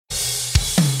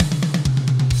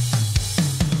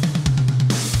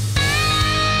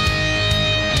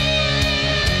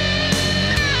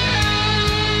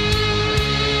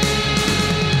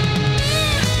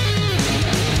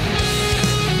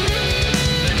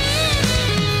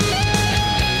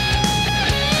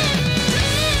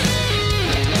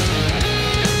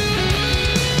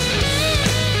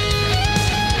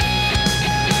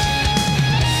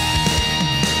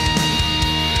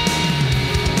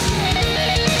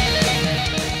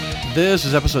This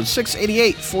is episode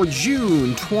 688 for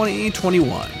June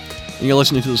 2021. And you're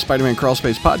listening to the Spider-Man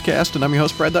Crawlspace podcast, and I'm your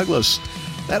host, Brad Douglas.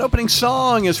 That opening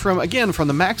song is from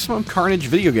the Maximum Carnage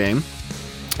video game.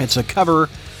 It's a cover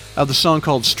of the song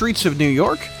called Streets of New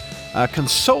York.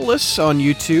 Consolus on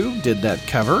YouTube did that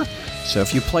cover. So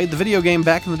if you played the video game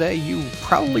back in the day, you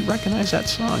probably recognize that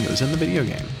song. It was in the video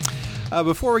game.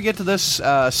 Before we get to this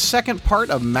second part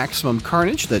of Maximum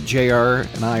Carnage that JR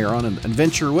and I are on an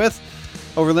adventure with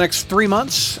over the next 3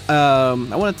 months, I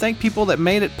want to thank people that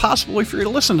made it possible for you to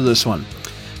listen to this one.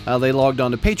 They logged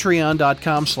on to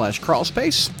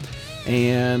patreon.com/crawlspace,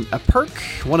 and a perk,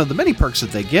 one of the many perks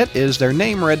that they get, is their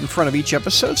name read in front of each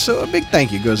episode, so a big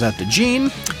thank you goes out to Gene,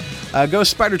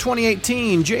 Ghost Spider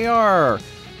 2018, JR,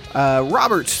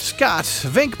 Robert, Scott,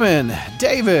 Vinkman,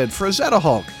 David, Frazetta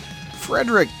Hulk,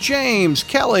 Frederick, James,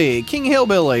 Kelly, King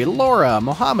Hillbilly, Laura,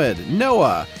 Mohammed,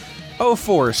 Noah,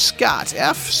 O4, Scott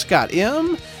F, Scott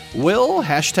M, Will,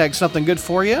 hashtag something good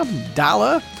for you,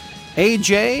 Dala,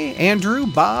 AJ, Andrew,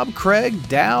 Bob, Craig,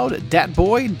 Dowd,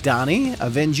 Datboy, Donnie,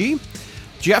 Avengi,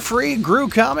 Jeffrey, Gru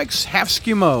Comics, Half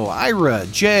Skimo, Ira,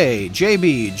 Jay,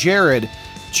 JB, Jared,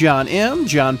 John M,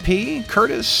 John P,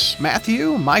 Curtis,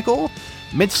 Matthew, Michael,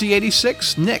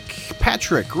 Mitzi86, Nick,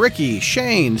 Patrick, Ricky,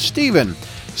 Shane, Steven,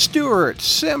 Stuart,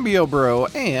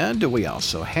 Symbiobro, and we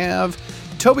also have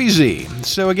Toby Z.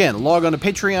 So again, log on to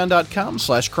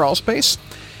patreon.com/crawlspace.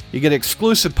 You get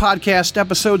exclusive podcast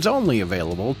episodes only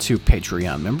available to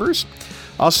Patreon members.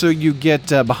 Also, you get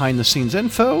behind-the-scenes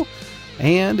info,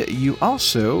 and you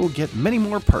also get many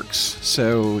more perks.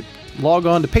 So log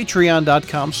on to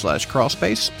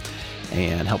patreon.com/crawlspace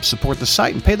and help support the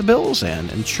site and pay the bills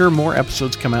and ensure more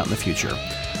episodes come out in the future.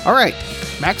 All right,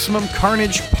 Maximum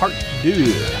Carnage Part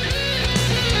 2.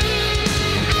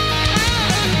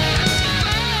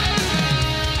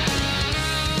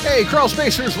 Hey, Crawl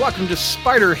Spacers, welcome to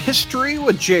Spider History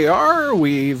with JR.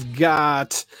 We've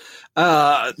got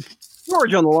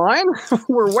George on the line.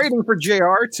 We're waiting for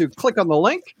JR to click on the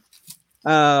link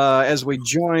as we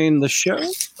join the show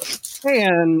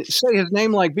and say his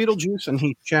name like Beetlejuice, and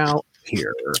he shall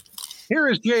appear. Here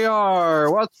is JR.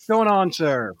 What's going on,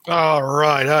 sir? All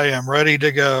right, I am ready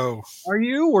to go. Are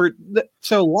you?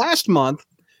 So last month,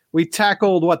 we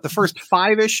tackled, the first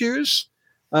 5 issues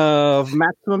of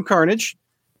Maximum Carnage.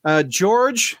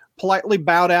 George politely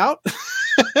bowed out,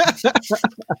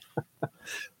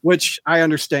 which I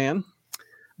understand.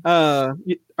 Are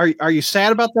you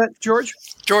sad about that, George?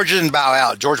 George didn't bow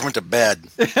out. George went to bed.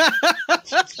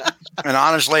 And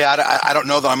honestly, I don't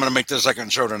know that I'm going to make the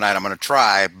second show tonight. I'm going to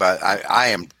try, but I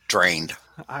am drained.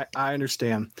 I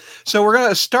understand. So we're going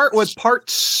to start with part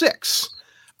 6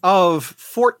 of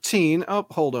 14. Oh,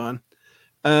 hold on.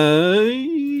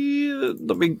 I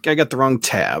got the wrong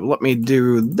tab. Let me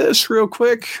do this real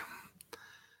quick.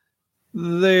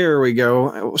 There we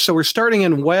go. So we're starting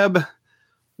in Web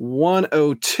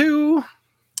 102.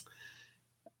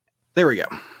 There we go.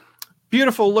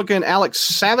 Beautiful looking Alex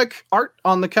Savick art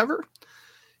on the cover.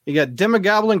 You got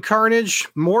Demogoblin, Carnage,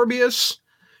 Morbius,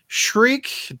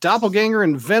 Shriek, Doppelganger,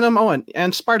 and Venom. Oh,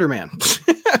 and Spider-Man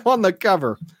on the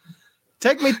cover.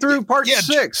 Take me through part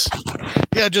 6.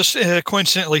 Yeah, just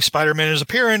coincidentally, Spider-Man is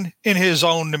appearing in his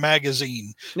own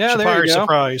magazine. Yeah, there you go.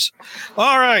 Surprise.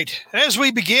 All right, as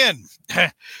we begin,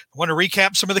 I want to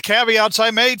recap some of the caveats I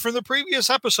made from the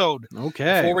previous episode.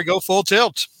 Okay. Before we go full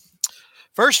tilt.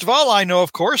 First of all, I know,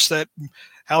 of course, that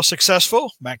how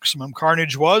successful Maximum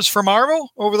Carnage was for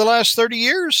Marvel over the last 30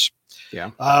 years.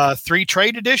 Yeah. 3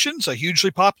 trade editions, a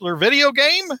hugely popular video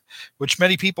game, which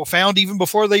many people found even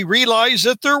before they realized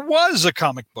that there was a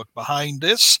comic book behind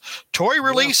this, toy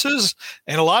releases,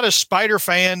 and a lot of Spider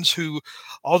fans who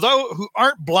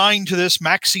aren't blind to this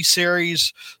maxi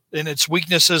series and its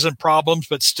weaknesses and problems,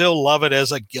 but still love it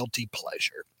as a guilty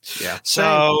pleasure. Yeah.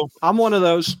 So I'm one of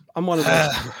those.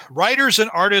 Writers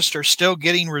and artists are still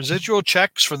getting residual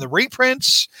checks from the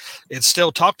reprints. It's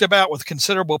still talked about with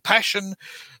considerable passion.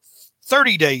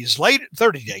 30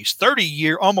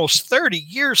 years, almost 30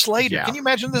 years later. Yeah. Can you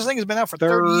imagine this thing has been out for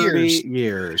 30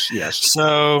 years? Yes.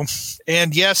 So,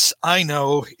 and yes, I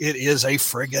know it is a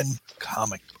friggin'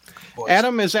 comic book.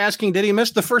 Adam is asking, did he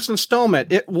miss the first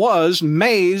installment? It was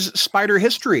May's Spider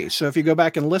History. So if you go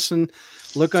back and listen,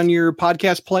 look on your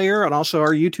podcast player and also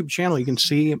our YouTube channel, you can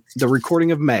see the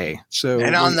recording of May. So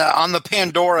and on the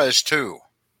Pandoras too.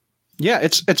 Yeah,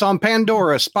 it's on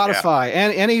Pandora, Spotify,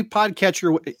 and any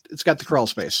podcatcher. It's got the crawl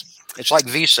space. It's like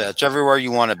Visa. It's everywhere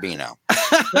you want to be now.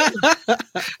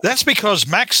 That's because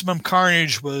Maximum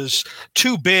Carnage was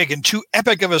too big and too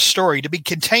epic of a story to be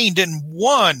contained in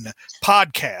one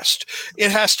podcast.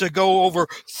 It has to go over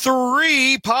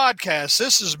 3 podcasts.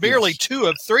 This is merely 2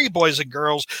 of 3, boys and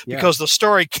girls, because the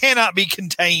story cannot be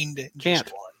contained in just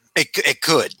one. It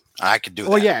could. I could do that.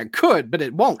 Well, yeah, it could, but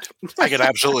it won't. I could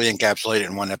absolutely encapsulate it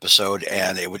in one episode,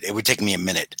 and it would take me a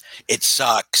minute. It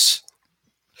sucks.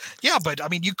 Yeah, but I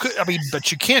mean,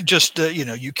 but you can't just,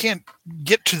 you can't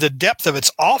get to the depth of its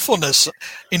awfulness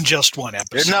in just one episode.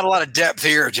 There's not a lot of depth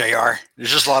here, JR.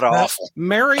 There's just a lot of awful.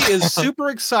 Mary is super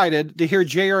excited to hear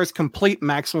JR's complete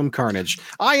Maximum Carnage.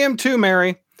 I am too,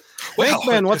 Mary.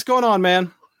 Wankman, what's going on,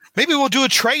 man? Maybe we'll do a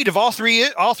trade of all three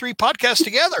podcasts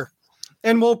together.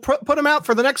 And we'll put them out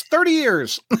for the next 30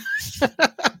 years.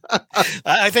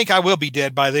 I think I will be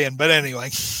dead by then, but anyway.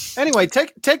 Anyway,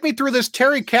 take me through this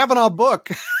Terry Kavanaugh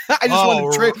book. I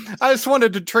just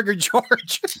wanted to trigger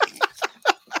George.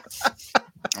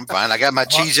 I'm fine. I got my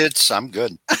Cheez-Its. I'm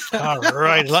good. All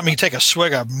right. Let me take a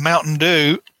swig of Mountain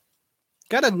Dew.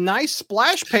 Got a nice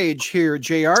splash page here,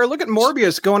 JR. Look at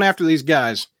Morbius going after these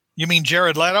guys. You mean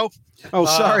Jared Leto? Oh,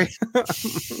 sorry.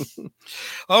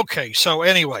 Okay. So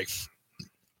anyway.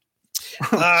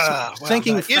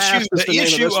 Thinking the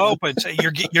issue opens.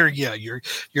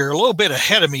 You're a little bit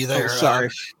ahead of me there. Oh, sorry.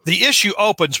 The issue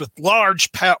opens with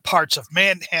large parts of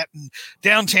Manhattan,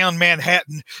 downtown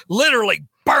Manhattan, literally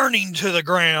burning to the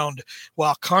ground,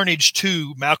 while Carnage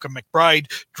 2, Malcolm McBride,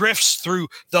 drifts through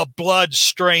the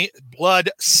blood-stained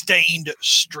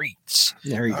streets.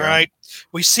 There you go. All right.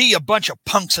 We see a bunch of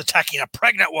punks attacking a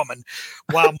pregnant woman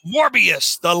while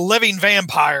Morbius, the living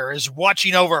vampire, is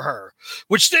watching over her,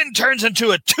 which then turns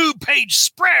into a 2-page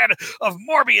spread of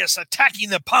Morbius attacking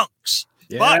the punks.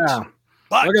 Yeah.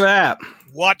 But look at that.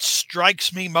 What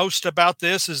strikes me most about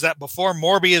this is that before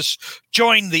Morbius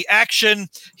joined the action,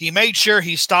 he made sure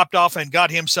he stopped off and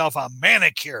got himself a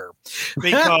manicure,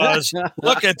 because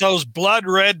look at those blood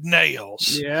red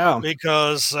nails. Yeah.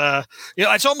 Because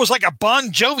it's almost like a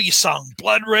Bon Jovi song,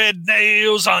 blood red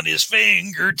nails on his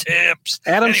fingertips.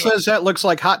 Adam says that looks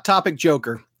like Hot Topic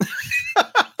Joker.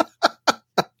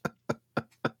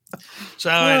 So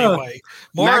anyway,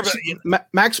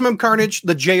 Maximum Carnage,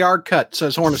 the JR cut,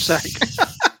 says Hornacek.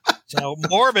 So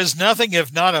Morb is nothing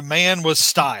if not a man with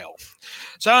style.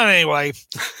 So anyway,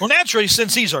 well, naturally,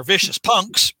 since these are vicious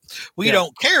punks, we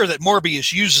don't care that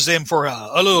Morbius uses them for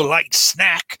a little light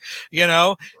snack,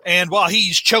 And while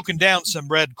he's choking down some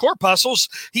red corpuscles,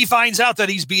 he finds out that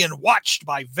he's being watched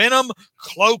by Venom,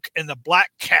 Cloak, and the Black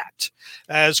Cat,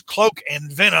 as Cloak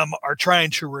and Venom are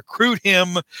trying to recruit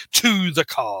him to the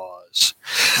cause.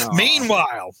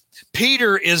 Meanwhile,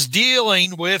 Peter is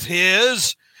dealing with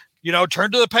his,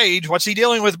 turn to the page. What's he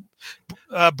dealing with,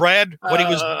 Brad?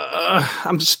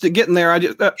 I'm just getting there.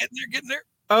 Getting there.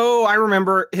 Oh, I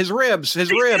remember his ribs. He's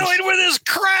dealing with his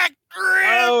cracked ribs.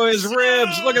 Oh, his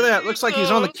ribs. Look at that. Looks like he's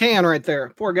on the can right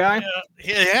there. Poor guy.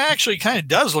 Yeah, it actually kind of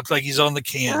does look like he's on the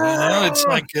can. It's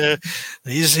like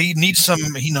he needs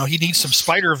some. He needs some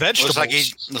spider vegetables.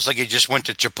 Looks like he just went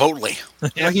to Chipotle.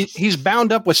 Yeah, he's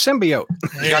bound up with symbiote.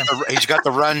 He's got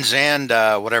the runs and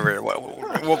whatever.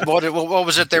 What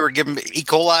was it they were giving? E.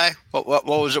 coli. What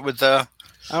was it with I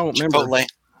don't remember. Chipotle?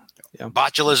 Yeah.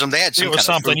 Botulism. They had some. It was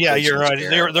something. Yeah, you're right.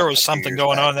 There was something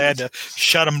going on. They had to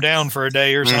shut them down for a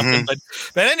day or something.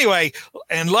 But anyway,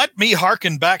 and let me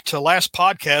hearken back to last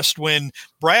podcast when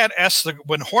Brad asked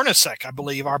when Hornacek, I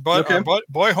believe, our boy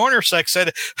Hornacek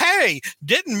said, "Hey,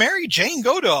 didn't Mary Jane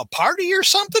go to a party or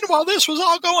something while this was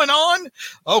all going on?"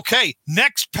 Okay,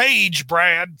 next page,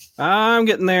 Brad. I'm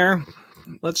getting there.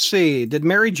 Let's see. Did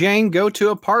Mary Jane go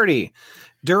to a party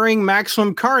during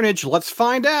Maximum Carnage? Let's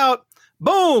find out.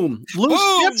 Boom!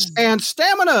 Loose hips and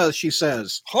stamina, she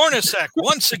says. Hornacek,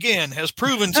 once again, has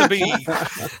proven to be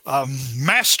a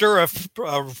master of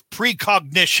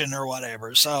precognition or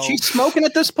whatever. So she's smoking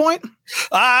at this point?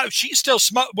 She's still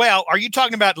smoking. Well, are you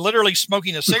talking about literally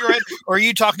smoking a cigarette, or are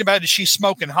you talking about is she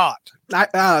smoking hot?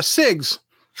 Cigs.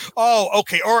 Oh,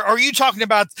 okay. Or are you talking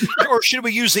about, or should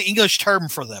we use the English term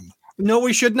for them? No,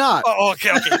 we should not. Oh,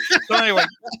 okay.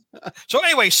 So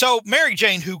anyway, so Mary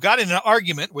Jane, who got in an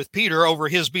argument with Peter over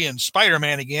his being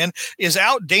Spider-Man again, is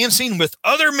out dancing with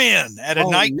other men at a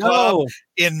nightclub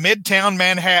in Midtown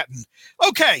Manhattan.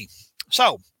 Okay,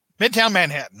 so Midtown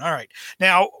Manhattan. All right.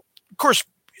 Now, of course,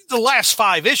 the last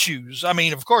 5 issues, I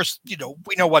mean, of course,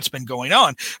 we know what's been going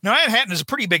on. Now, Manhattan is a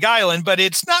pretty big island, but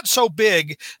it's not so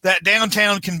big that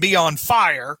downtown can be on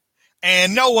fire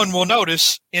and no one will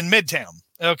notice in Midtown.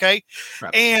 Okay.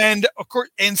 Right. And of course,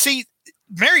 and see,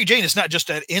 Mary Jane is not just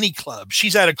at any club.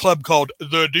 She's at a club called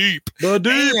The Deep.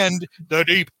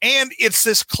 And it's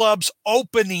this club's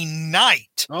opening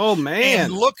night. Oh, man.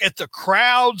 And look at the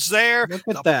crowds there. Look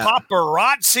at the that.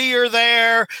 paparazzi are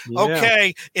there. Yeah.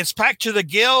 Okay. It's packed to the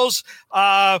gills.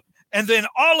 And then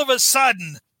all of a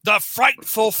sudden, the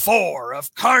frightful four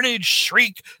of Carnage,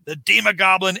 Shriek, the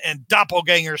Demogoblin, and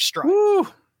Doppelganger strike. Woo.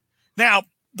 Now,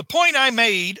 the point I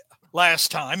made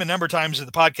last time, a number of times in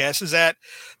the podcast, is that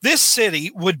this city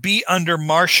would be under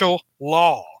martial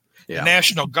law. Yeah. The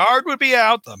National Guard would be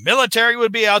out. The military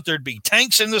would be out. There'd be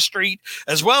tanks in the street,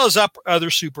 as well as other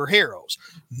superheroes.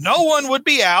 No one would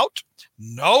be out.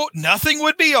 No, nothing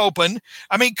would be open.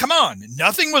 I mean, come on.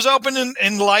 Nothing was open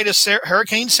in light of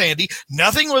Hurricane Sandy.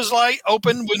 Nothing was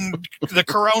open when the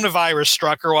coronavirus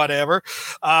struck or whatever.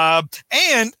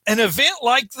 And an event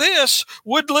like this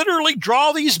would literally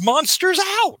draw these monsters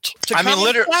out to come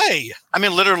and play. I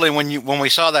mean, literally, when we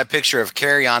saw that picture of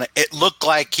Carrion, it looked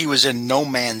like he was in No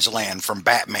Man's Land from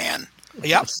Batman.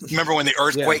 Yep. Remember when the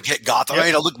earthquake hit Gotham? Yep. I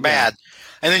mean, it looked bad.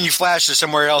 And then you flash to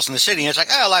somewhere else in the city, and it's like,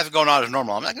 oh, life is going on as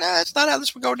normal. I'm like, nah, that's not how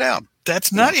this would go down.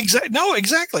 That's not exactly. No,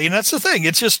 exactly. And that's the thing.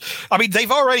 It's just, I mean, they've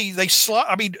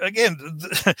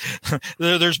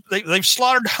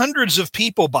slaughtered hundreds of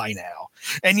people by now.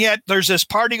 And yet there's this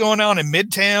party going on in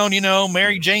Midtown,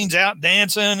 Mary Jane's out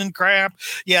dancing and crap.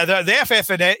 Yeah. The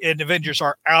FF and Avengers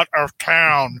are out of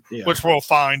town, which we'll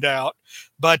find out.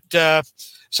 But,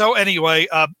 so anyway,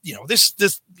 this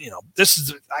is,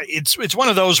 it's one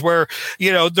of those where,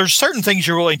 there's certain things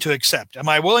you're willing to accept. Am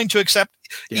I willing to accept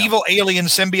evil alien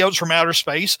symbiotes from outer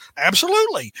space?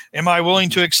 Absolutely. Am I willing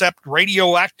to accept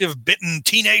radioactive bitten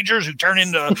teenagers who turn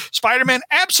into Spider-Man?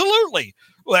 Absolutely.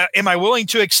 Well, am I willing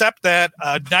to accept that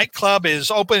a nightclub is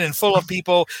open and full of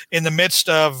people in the midst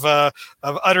of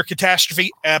utter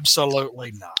catastrophe?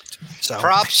 Absolutely not. So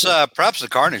props to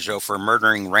Carnage though for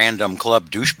murdering random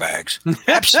club douchebags.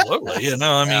 Absolutely,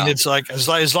 it's like as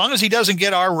long as he doesn't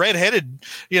get our redheaded,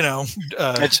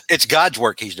 it's God's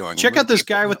work he's doing. Check out this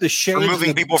guy with the shades,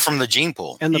 removing people from the gene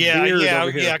pool, and the beard over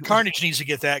here. Yeah. Carnage needs to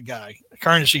get that guy.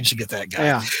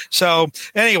 Yeah. So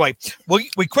anyway,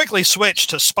 we quickly switch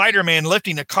to Spider-Man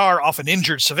lifting a car off an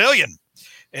injured civilian,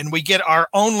 and we get our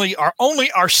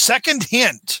second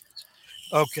hint.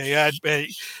 Okay,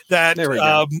 that there we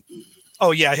go.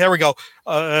 Oh yeah, here we go.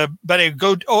 But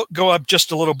go up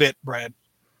just a little bit, Brad.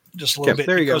 Just a little bit.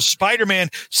 There you go. Spider-Man.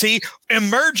 See,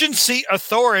 emergency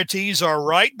authorities are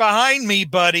right behind me,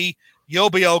 buddy. You'll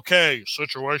be okay.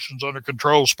 Situation's under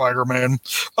control, Spider-Man.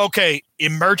 Okay,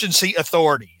 emergency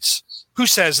authorities. Who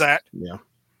says that? Yeah.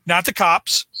 Not the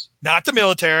cops, not the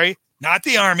military, not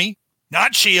the army,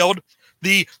 not SHIELD,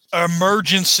 the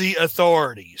emergency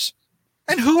authorities.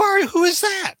 And who is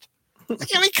that?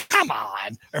 I mean, come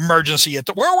on. Emergency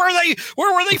where were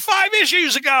they 5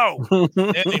 issues ago?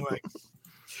 Anyway.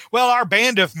 Well, our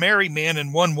band of merry men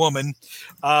and one woman,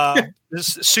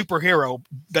 this superhero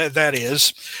that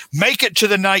is, make it to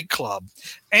the nightclub.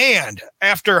 And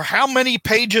after how many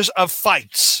pages of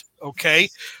fights? Okay.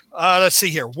 Let's see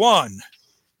here. 1,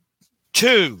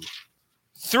 2,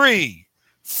 3,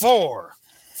 4,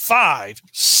 5,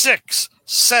 6,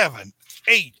 7,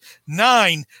 8,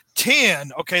 9,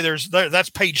 10. Okay, that's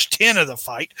page 10 of the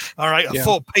fight. All right, a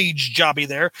full page jobby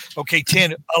there. Okay,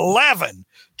 10, 11,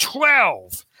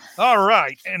 12. All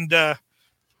right, and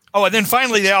and then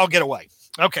finally they all get away.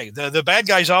 Okay, the bad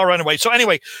guys all run away. So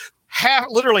anyway,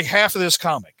 literally half of this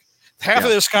comic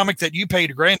that you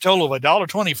paid a grand total of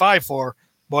 $1.25 for,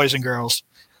 boys and girls.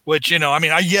 Which, I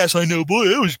know, boy,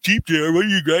 it was cheap there. What are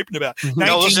you griping about?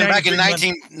 No, listen, back in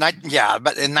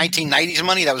but in 1990s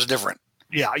money, that was different.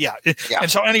 Yeah.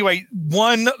 And so anyway,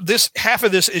 half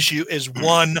of this issue is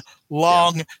one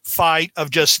long fight of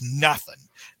just nothing.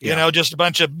 Just a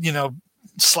bunch of,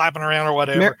 slapping around or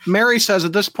whatever. Mary says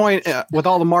at this point, with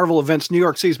all the Marvel events, New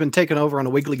York City's been taken over on a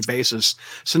weekly basis,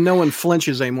 so no one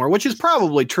flinches anymore, which is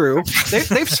probably true.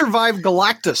 They've survived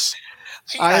Galactus.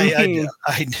 I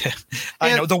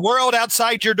know the world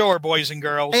outside your door, boys and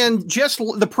girls. And just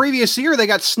the previous year, they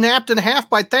got snapped in half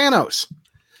by Thanos.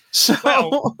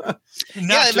 So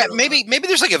maybe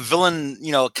there's like a villain,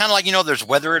 kind of like there's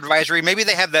weather advisory. Maybe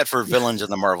they have that for villains in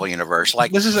the Marvel universe.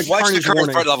 Like this is a what's the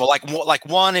current warning. level? Like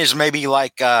 1 is maybe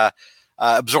like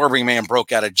Absorbing Man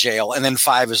broke out of jail, and then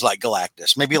 5 is like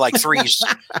Galactus. Maybe like 3 is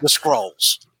the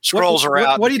Skrulls. Skrulls are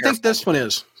out. What do you think this one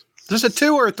is? Is this a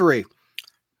 2 or a 3?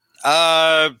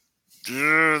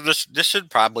 This should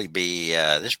probably be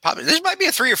this might be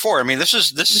a 3 or 4. I mean, this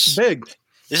is big.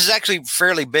 This is actually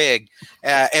fairly big,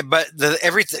 but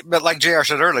like JR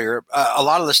said earlier, a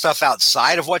lot of the stuff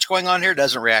outside of what's going on here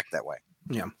doesn't react that way.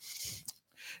 Yeah.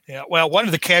 Yeah, well, one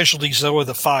of the casualties, though, of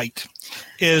the fight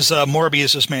is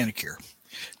Morbius's manicure,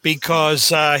 because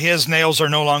his nails are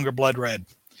no longer blood red.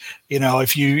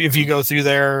 If you go through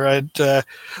there, there's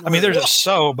just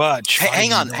so much. Hey,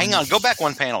 hang on. Go back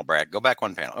one panel, Brad. Go back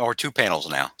one panel, or 2 panels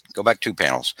now. Go back 2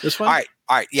 panels. This one? All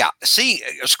right. Yeah. See,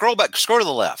 scroll back. Scroll to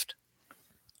the left.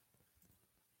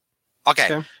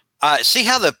 Okay. See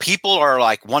how the people are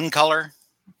like one color?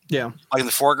 Yeah. Like in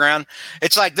the foreground?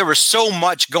 It's like there was so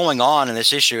much going on in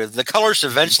this issue. The colors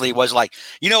eventually was like,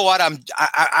 you know what?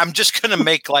 I'm just gonna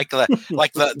make like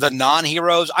the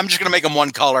non-heroes. I'm just gonna make them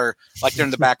one color, like they're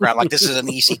in the background, like this is an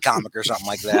EC comic or something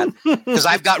like that. Because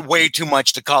I've got way too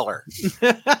much to color.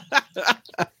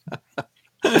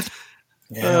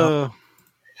 Yeah.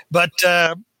 But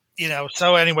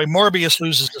so anyway, Morbius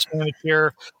loses his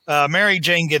manicure. Mary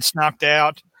Jane gets knocked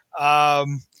out.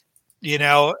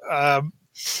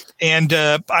 And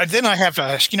then I have to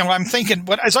ask, I'm thinking,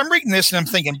 as I'm reading this and I'm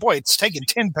thinking, boy, it's taking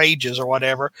 10 pages or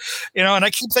whatever, and I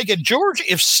keep thinking, George,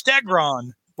 if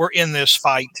Stegron were in this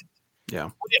fight, yeah,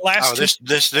 would it last?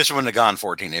 This wouldn't have gone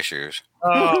 14 issues,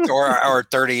 or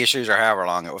 30 issues, or however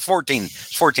long it was.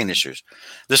 14 issues.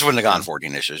 This wouldn't have gone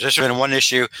 14 issues. This would have been 1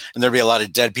 issue, and there'd be a lot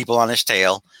of dead people on his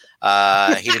tail. He'd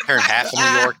have turned half of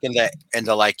New York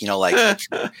into like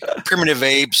primitive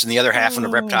apes, and the other half into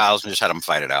reptiles, and just had them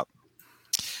fight it out.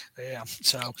 Yeah.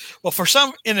 So, well, for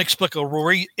some inexplicable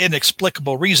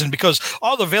reason, because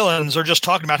all the villains are just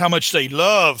talking about how much they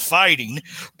love fighting,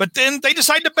 but then they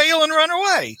decide to bail and run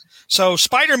away. So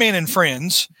Spider-Man and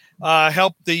friends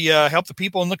help the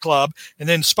people in the club, and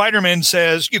then Spider-Man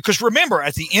says, because remember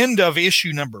at the end of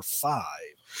issue number 5,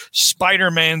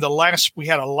 Spider-Man, we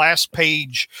had a last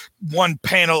page, 1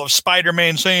 panel of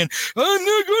Spider-Man saying, "I'm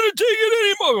not going to take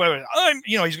it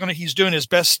anymore." He's doing his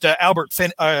best. Albert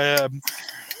Finney.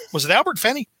 Was it Albert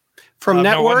Finney from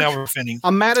Network? No, Albert Finney.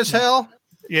 I'm mad as hell.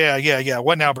 Yeah.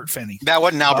 Wasn't Albert Finney? That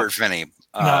wasn't Albert Finney.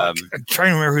 No, I'm trying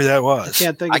to remember who that was. I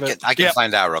can't think of it. I can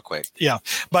find out real quick. Yeah,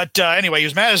 but anyway,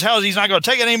 he's mad as hell. He's not going to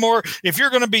take it anymore. If you're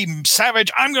going to be savage,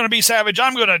 I'm going to be savage.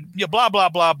 I'm going to blah blah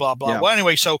blah blah blah. Yeah. Well,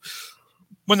 anyway, so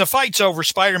when the fight's over,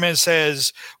 Spider-Man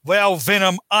says, "Well,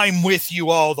 Venom, I'm with you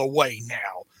all the way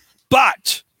now,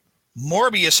 but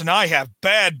Morbius and I have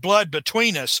bad blood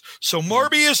between us. So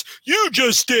Morbius, you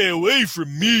just stay away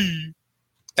from me."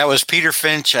 That was Peter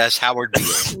Finch as Howard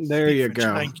Beale. There you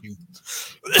go. Thank you.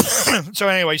 So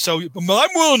anyway, I'm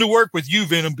willing to work with you,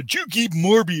 Venom, but you keep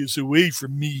Morbius away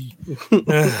from me.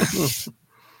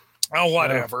 Oh,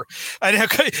 whatever. And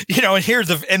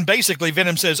and basically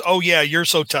Venom says, "Oh yeah, you're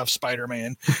so tough,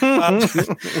 Spider-Man.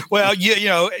 Well,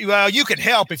 you can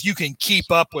help if you can keep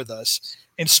up with us."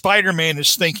 And Spider-Man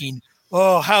is thinking,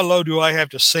 "Oh, how low do I have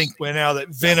to sink now that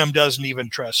Venom doesn't even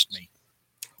trust me?"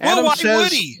 Well, why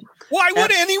would he? Why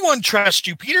would anyone trust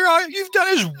you, Peter? All you've done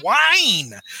is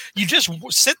whine. You just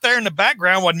sit there in the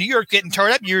background while New York getting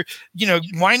torn up. You're,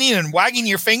 whining and wagging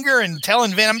your finger and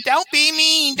telling Venom, "Don't be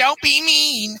mean. Don't be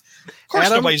mean." Of course,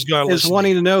 nobody's going to listen. Is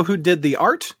wanting to know who did the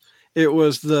art. It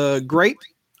was the great,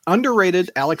 underrated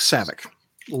Alex Savick.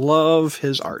 Love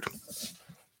his art.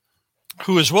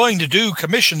 Who is willing to do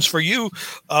commissions for you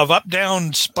of up,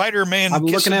 down, Spider-Man, I'm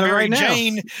looking at it right now.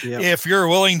 Jane, if you're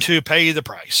willing to pay the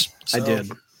price. So, I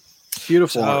did.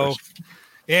 Beautiful. So,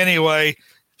 anyway,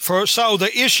 so the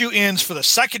issue ends for the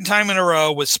second time in a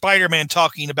row with Spider-Man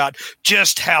talking about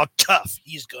just how tough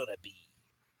he's going to be.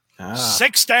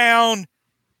 6 down,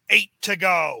 8 to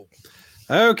go.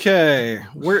 Okay.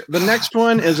 The next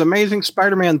one is Amazing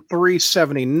Spider-Man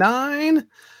 379.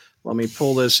 Let me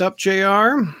pull this up,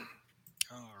 JR.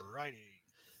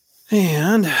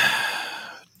 And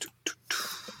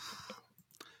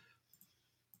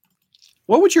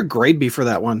what would your grade be for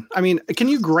that one? I mean, can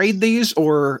you grade these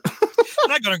or? I'm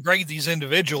not going to grade these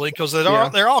individually because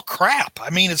they're all crap. I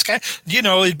mean, it's kind of,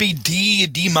 it'd be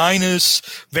D minus,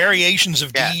 variations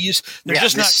of Ds. They're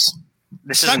just not.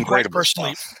 This isn't quite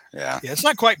personally. Yeah, it's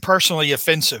not quite personally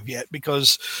offensive yet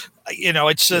because,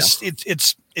 it's just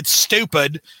it's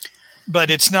stupid.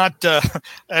 But it's not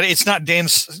Dan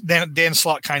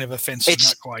Slott kind of offensive.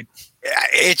 Not quite.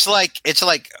 It's like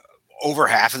over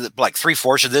half of like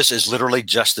 3/4 of this is literally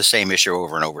just the same issue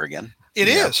over and over again. It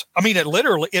is. I mean, it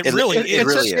really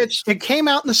is. It came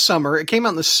out in the summer. It came out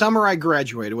in the summer I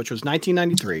graduated, which was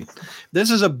 1993.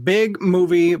 This is a big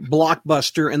movie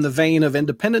blockbuster in the vein of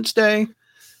Independence Day.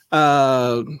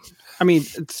 I mean,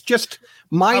 it's just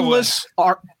mindless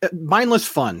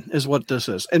fun is what this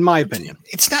is, in my opinion.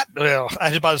 It's not. Well, I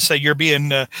was about to say you're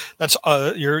being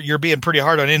you're being pretty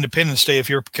hard on Independence Day if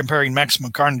you're comparing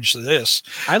Maximum Carnage to this.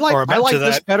 I like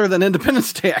this better than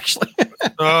Independence Day, actually.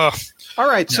 All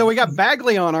right, so we got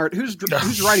Bagley on art. Who's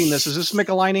writing this? Is this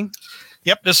Michelinie?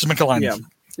 Yep, this is Michelinie.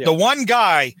 Yeah. The one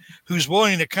guy who's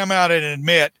willing to come out and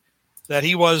admit that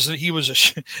it wasn't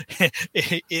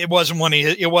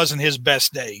his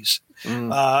best days.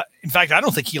 In fact, I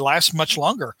don't think he lasts much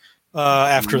longer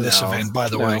after this event, by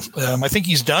the way. I think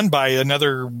he's done by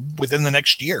within the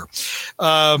next year.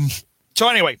 So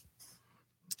anyway,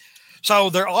 so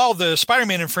all the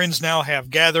Spider-Man and friends now have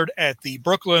gathered at the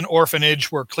Brooklyn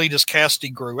orphanage where Cletus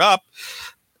Kasady grew up.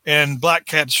 And Black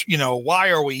Cat's, why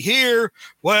are we here?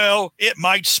 Well, it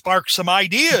might spark some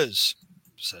ideas,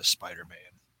 says Spider-Man.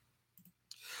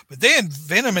 But then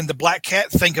Venom and the Black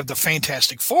Cat think of the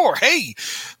Fantastic Four. Hey,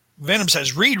 Venom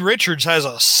says Reed Richards has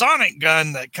a sonic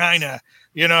gun that kind of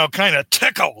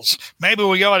tickles. Maybe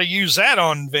we ought to use that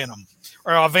on Venom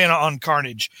or on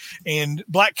Carnage. And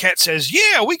Black Cat says,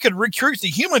 yeah, we could recruit the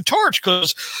Human Torch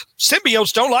because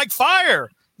symbiotes don't like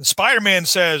fire. And Spider-Man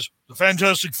says, the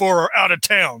Fantastic Four are out of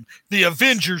town. The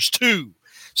Avengers too.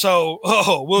 So,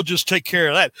 we'll just take care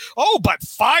of that. Oh, but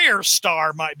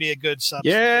Firestar might be a good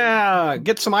substitute. Yeah,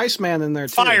 get some Iceman in there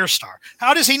too. Firestar.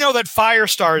 How does he know that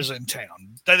Firestar is in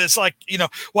town? That it's like,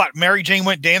 Mary Jane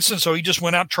went dancing, so he just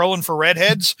went out trolling for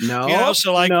redheads? No.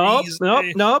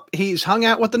 Nope. He's hung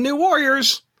out with the New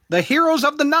Warriors, the heroes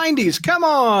of the 90s. Come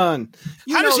on.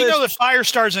 How does he know that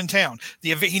Firestar's in town?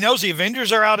 He knows the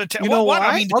Avengers are out of town. You know what?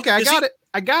 I mean, okay,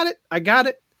 I got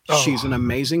it. Oh. She's an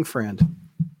amazing friend.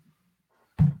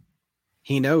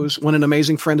 He knows when an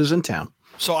amazing friend is in town.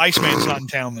 So Iceman's not in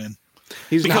town then.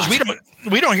 He's because not.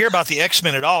 we don't hear about the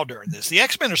X-Men at all during this. The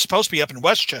X-Men are supposed to be up in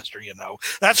Westchester,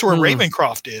 That's where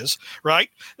Ravencroft is, right?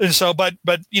 And so, but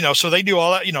so they do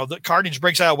all that. The Carnage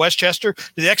breaks out of Westchester.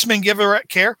 Do the X-Men give a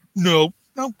care? No,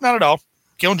 not at all.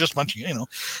 Killing just a bunch of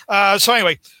So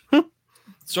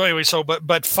maybe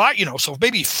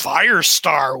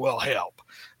Firestar will help.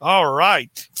 All right.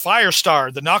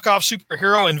 Firestar, the knockoff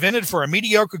superhero invented for a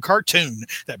mediocre cartoon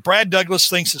that Brad Douglas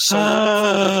thinks is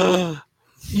so.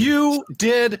 You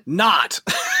did not.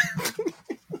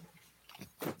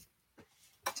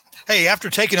 Hey, after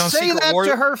taking on Say Secret that Wars.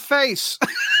 to her face.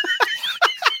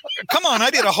 Come on, I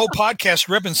did a whole podcast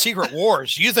ripping Secret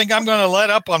Wars. You think I'm going to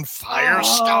let up on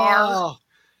Firestar?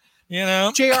 JR, you're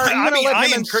going to let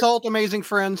him insult Amazing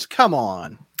Friends? Come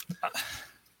on.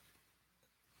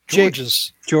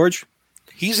 George,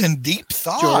 he's in deep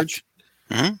thought. George,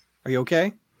 Mm-hmm. Are you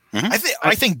okay? Mm-hmm.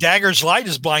 I think Dagger's light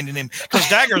is blinding him because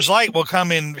Dagger's light will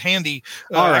come in handy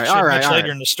much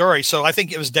later in the story. So I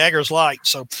think it was Dagger's light.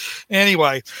 So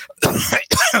anyway,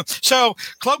 so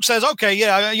Cloak says, "Okay,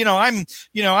 yeah,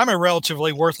 I'm a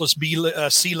relatively worthless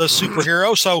C-list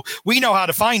superhero. So we know how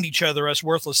to find each other as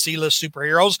worthless C-list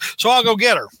superheroes. So I'll go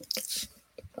get her."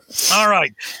 All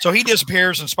right. So he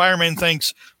disappears, and Spider-Man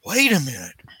thinks, "Wait a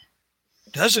minute.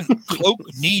 Doesn't Cloak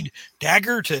need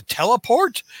Dagger to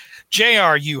teleport?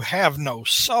 JR, you have no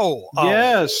soul."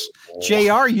 Yes.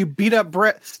 JR, you beat up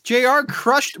Brad. JR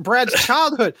crushed Brad's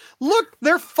childhood. Look,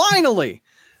 they're finally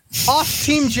off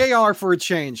Team JR for a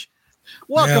change.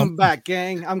 Welcome back,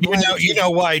 gang. I'm glad. You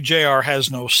know why JR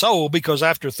has no soul? Because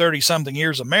after 30-something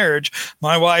years of marriage,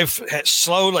 my wife has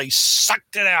slowly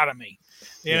sucked it out of me.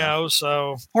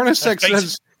 So Hornacek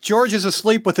says George is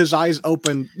asleep with his eyes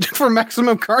open for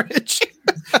maximum carnage.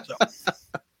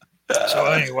 So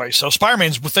anyway, so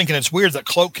Spider-Man's thinking it's weird that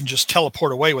Cloak can just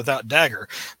teleport away without Dagger,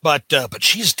 but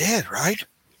she's dead, right?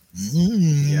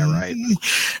 Yeah, right.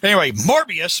 Anyway,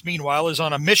 Morbius, meanwhile, is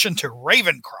on a mission to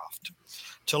Ravencroft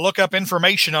to look up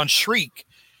information on Shriek.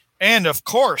 And of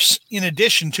course, in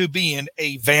addition to being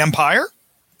a vampire,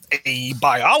 a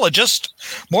biologist,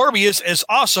 Morbius is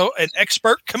also an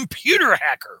expert computer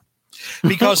hacker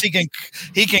because he can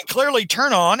clearly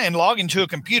turn on and log into a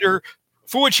computer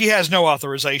for which he has no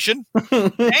authorization.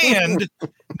 And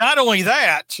not only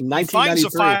that, he finds a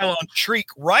file on Shriek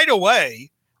right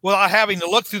away without having to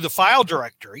look through the file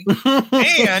directory.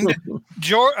 And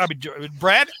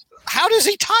Brad, how does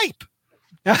he type?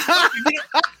 I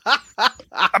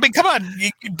mean, come on,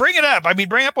 bring it up.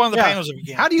 Bring up one of the panels if you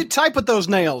can. How do you type with those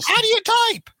nails? How do you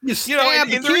type?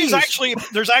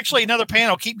 There's actually another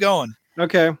panel. Keep going.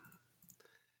 Okay.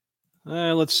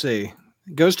 Let's see.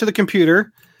 Goes to the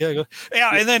computer. Yeah,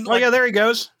 and then there he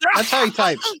goes. That's how he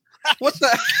types. What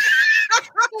the?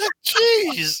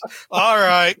 Jeez. All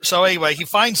right. So anyway, he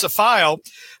finds the file,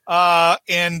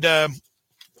 and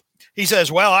he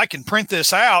says, "Well, I can print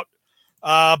this out,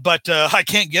 but I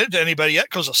can't get it to anybody yet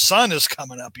because the sun is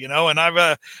coming up, and I've,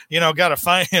 got to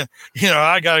find,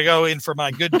 I got to go in for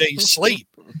my good day's sleep."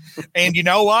 And you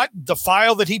know what? The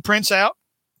file that he prints out,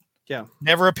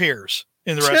 never appears.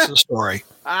 in the rest of the story.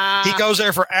 He goes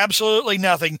there for absolutely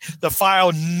nothing. The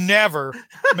file never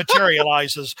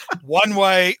materializes one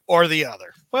way or the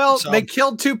other. Well, they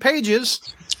killed 2 pages.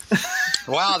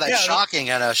 Wow, that's shocking.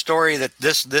 And a story that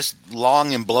this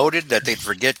long and bloated that they'd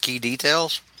forget key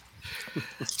details.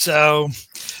 So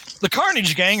the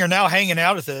Carnage Gang are now hanging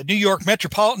out at the New York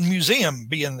Metropolitan Museum,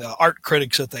 being the art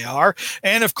critics that they are.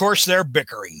 And, of course, they're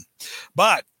bickering.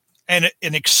 But an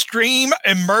extreme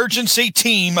emergency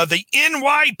team of the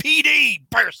NYPD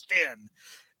burst in.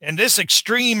 And this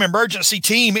extreme emergency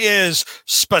team is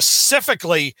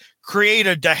specifically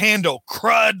created to handle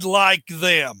crud like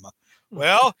them.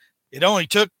 Well, it only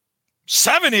took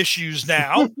 7 issues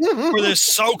now for this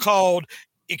so-called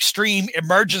extreme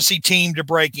emergency team to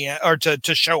break in or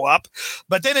to show up.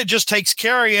 But then it just takes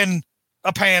carrying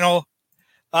a panel,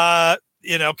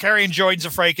 carrying joins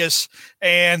of fracas,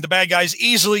 and the bad guys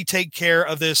easily take care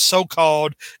of this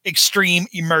so-called extreme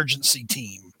emergency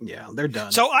team. Yeah, they're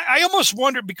done. So I almost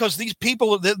wonder, because these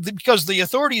people, because the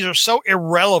authorities are so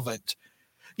irrelevant,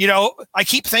 I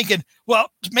keep thinking,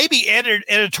 well, maybe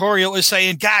editorial is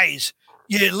saying, guys,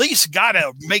 you at least got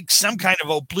to make some kind of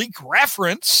oblique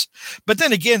reference. But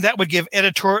then again, that would give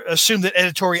assume that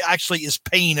editorial actually is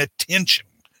paying attention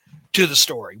to the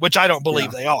story, which I don't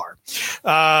believe they are.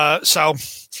 So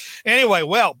anyway,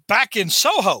 well, back in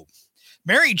Soho,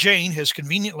 Mary Jane has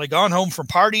conveniently gone home from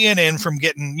partying and from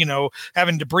getting,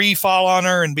 having debris fall on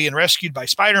her and being rescued by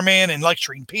Spider-Man and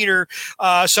lecturing Peter.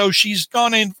 So she's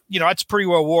gone in, it's pretty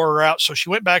well wore her out. So she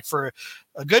went back for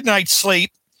a good night's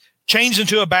sleep, changed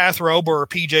into a bathrobe or her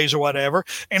PJs or whatever.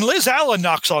 And Liz Allen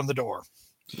knocks on the door.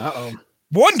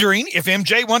 Wondering if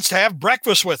MJ wants to have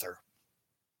breakfast with her.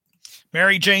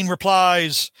 Mary Jane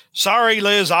replies, "Sorry,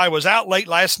 Liz, I was out late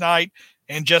last night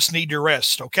and just need to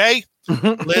rest. Okay."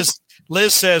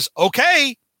 Liz says,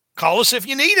 "Okay, call us if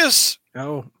you need us."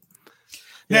 Oh,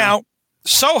 Now,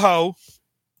 Soho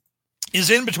is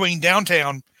in between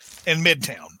downtown and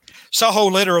Midtown. Soho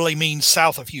literally means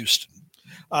south of Houston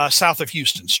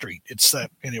Street. It's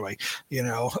that anyway,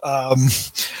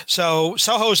 so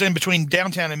Soho's in between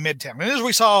downtown and Midtown. And as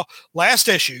we saw last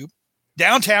issue,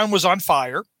 downtown was on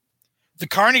fire. The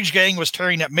Carnage Gang was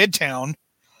tearing up Midtown,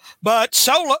 but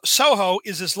Soho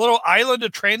is this little island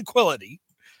of tranquility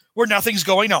where nothing's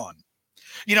going on,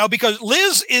 because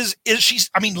Liz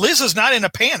Liz is not in a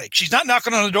panic. She's not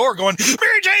knocking on the door going,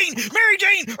 Mary Jane,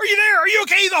 are you there? Are you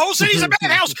okay? The whole city's a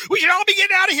madhouse. We should all be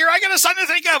getting out of here. I got a son to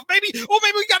think of. Maybe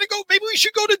we got to go. Maybe we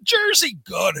should go to Jersey.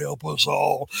 God help us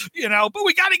all, but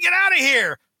we got to get out of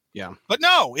here. Yeah. But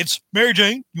no, it's Mary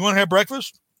Jane. You want to have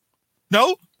breakfast?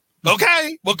 No?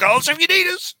 Okay. Well, call us if you need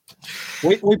us.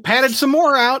 We padded some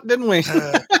more out, didn't we?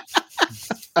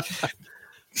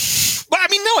 But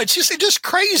no, it's just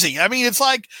crazy. It's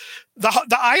like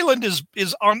the island is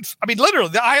on. Literally,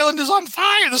 the island is on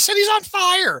fire. The city's on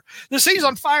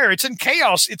fire. It's in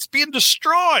chaos. It's being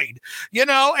destroyed.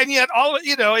 And yet all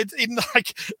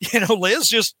Liz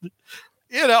just.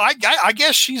 I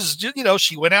guess she's,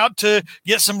 she went out to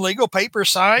get some legal paper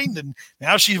signed, and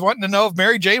now she's wanting to know if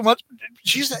Mary Jane wants.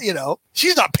 She's not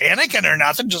panicking or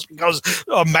nothing just because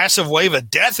a massive wave of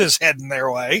death is heading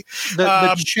their way.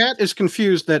 The chat is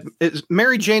confused that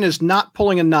Mary Jane is not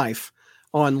pulling a knife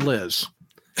on Liz.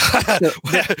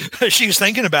 She was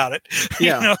thinking about it.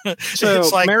 Yeah. So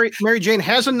it's like, Mary Jane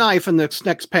has a knife in this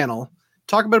next panel.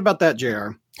 Talk a bit about that, JR.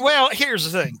 Well, here's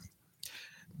the thing.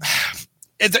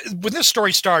 When this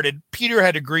story started, Peter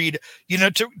had agreed,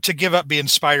 to give up being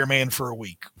Spider-Man for a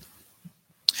week.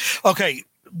 Okay,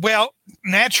 well,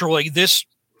 naturally, this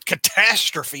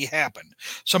catastrophe happened.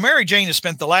 So Mary Jane has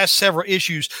spent the last several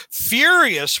issues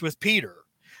furious with Peter,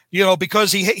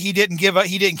 because he didn't give up,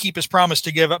 he didn't keep his promise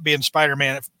to give up being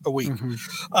Spider-Man a week.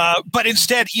 Mm-hmm. But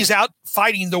instead, he's out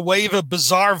fighting the wave of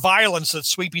bizarre violence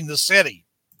that's sweeping the city.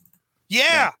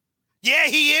 Yeah,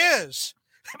 he is,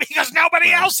 because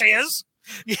nobody else is.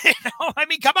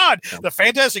 Come on. The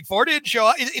Fantastic Four didn't show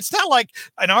up. It's not like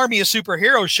an army of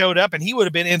superheroes showed up and he would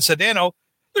have been incidental.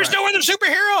 There's no other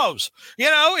superheroes.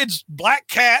 It's Black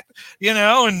Cat,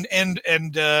 and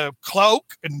Cloak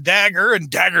and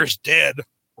Dagger's dead.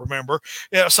 Remember?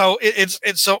 So it's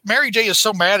so Mary Jane is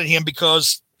so mad at him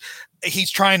because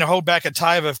he's trying to hold back a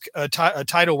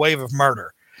tidal wave of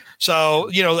murder. So,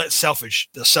 the selfish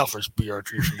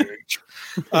Beatrice.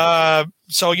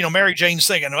 So, Mary Jane's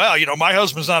thinking, well, my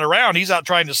husband's not around. He's out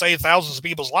trying to save thousands of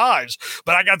people's lives.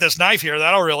 But I got this knife here.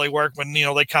 That'll really work when,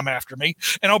 they come after me.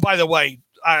 And, oh, by the way,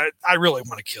 I really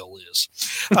want to kill Liz.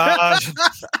 But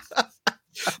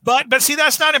see,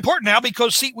 that's not important now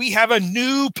because, see, we have a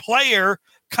new player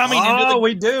coming into the...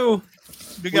 we do.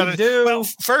 We do. Well,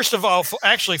 first of all,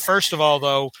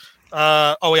 though,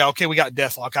 Okay, we got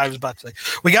Deathlock. I was about to say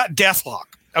we got Deathlock.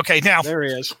 Okay, now There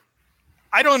he is.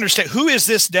 I don't understand, who is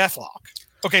this Deathlock?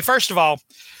 Okay, first of all,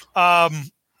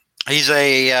 he's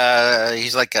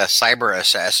like a cyber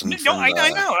assassin. No,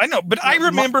 I know, but I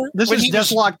remember This is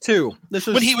Deathlock 2. This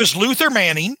is when he was Luther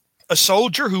Manning, a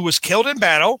soldier who was killed in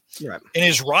battle, right. and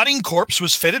his rotting corpse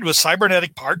was fitted with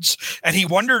cybernetic parts, and he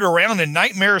wandered around in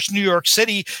nightmarish New York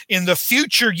City in the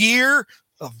future year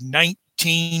of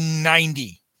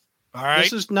 1990. All right.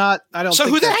 This is not. I don't. So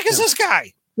think who the that's heck is him. this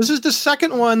guy? This is the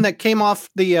second one that came off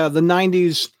the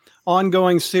 90s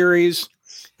ongoing series,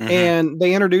 and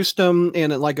they introduced him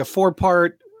in like a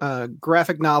 4-part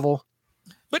graphic novel.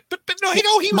 But no, he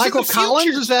was Michael in the Collins.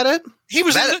 future. Is that it? He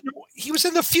was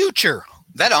in the future.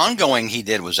 That ongoing he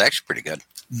did was actually pretty good.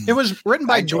 It was written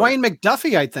by Dwayne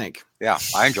McDuffie, I think. Yeah,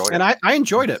 I enjoyed it. And I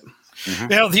enjoyed it.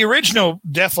 Now, the original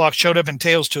Deathlock showed up in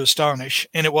Tales to Astonish,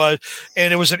 and it was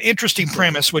an interesting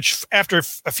premise. Which after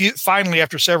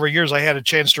several years, I had a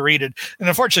chance to read it, and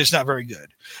unfortunately, it's not very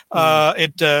good.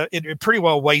 It pretty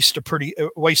well wastes a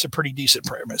pretty decent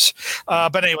premise.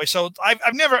 But anyway, so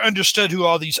I've never understood who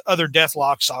all these other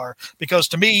Deathlocks are, because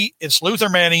to me, it's Luther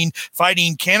Manning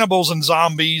fighting cannibals and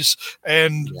zombies,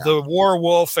 and the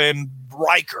werewolf and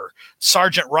Riker,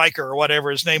 Sergeant Riker, or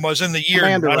whatever his name was, in the year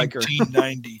Commander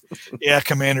 1990. Yeah,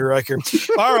 Commander Riker.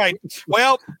 All right.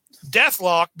 Well,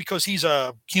 Deathlock, because he's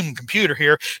a human computer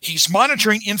here, he's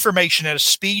monitoring information at a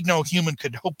speed no human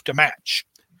could hope to match.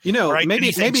 You know, right?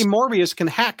 maybe Morbius can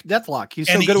hack Deathlock. He's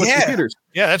so good with computers.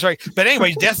 Yeah, that's right. But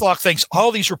anyway, Deathlock thinks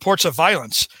all these reports of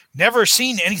violence, never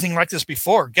seen anything like this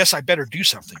before. Guess I better do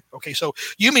something. Okay, so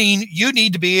you mean you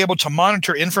need to be able to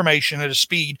monitor information at a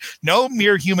speed no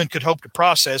mere human could hope to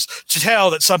process to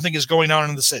tell that something is going on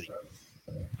in the city.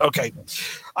 Okay.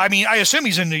 I mean, I assume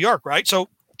he's in New York, right? So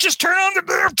just turn on the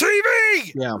damn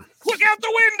TV. Yeah. Look out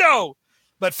the window.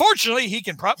 But fortunately,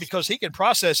 because he can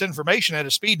process information at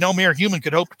a speed no mere human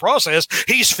could hope to process,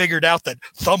 he's figured out that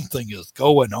something is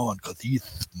going on because he's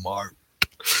smart.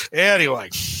 Anyway,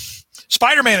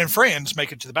 Spider-Man and friends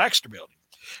make it to the Baxter Building,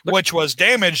 which was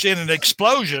damaged in an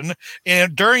explosion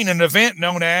during an event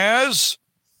known as...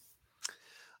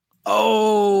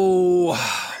 Oh,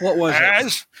 what was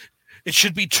it? It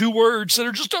should be 2 words that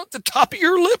are just at the top of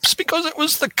your lips, because it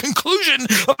was the conclusion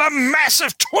of a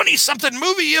massive 20-something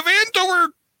movie event over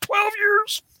 12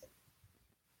 years.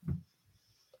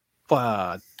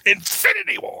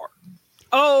 Infinity War.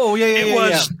 Oh, yeah. It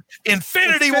was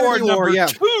Infinity War number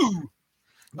 2.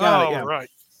 Right.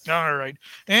 All right.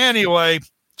 Anyway,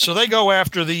 so they go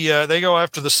after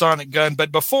the sonic gun,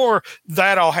 but before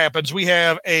that all happens, we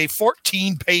have a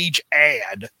 14-page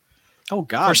ad. Oh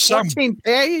God,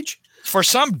 14-page? For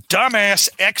some dumbass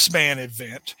X-Men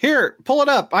event. Here, pull it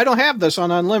up. I don't have this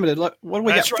on Unlimited. Look, what do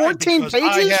we got? 14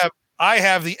 pages? I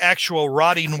have the actual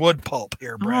rotting wood pulp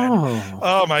here, Brad.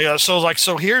 Oh my God.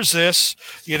 So here's this,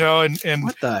 and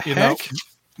what the heck?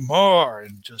 More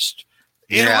and just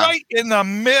right in the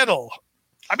middle.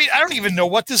 I mean, I don't even know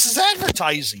what this is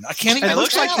advertising. I can't even. It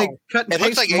looks like they cut and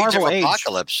paste like Marvel Age of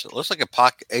Apocalypse. It looks like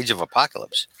Age of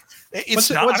Apocalypse. What's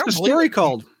the story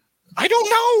called? I don't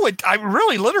know. I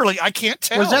really, literally, I can't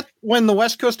tell. Was that when the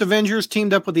West Coast Avengers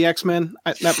teamed up with the X-Men?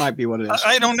 That might be what it is.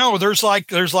 I don't know. There's like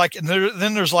Thor's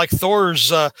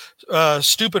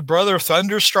stupid brother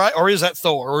Thunderstrike, or is that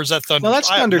Thor, or is that Thunder? Well, that's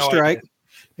Thunderstrike.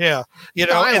 Yeah,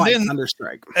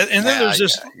 Thunderstrike. And then there's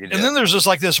this, and then there's just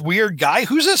like this weird guy.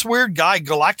 Who's this weird guy?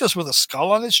 Galactus with a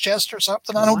skull on his chest or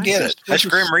something? I don't get it. That's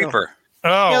Grim Reaper.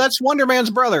 Oh, yeah, that's Wonder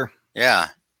Man's brother. Yeah.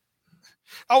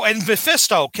 Oh, and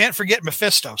Mephisto. Can't forget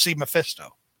Mephisto. See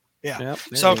Mephisto. Yeah.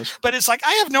 Yep, but it's like,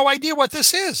 I have no idea what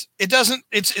this is. It doesn't,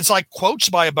 it's like quotes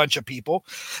by a bunch of people.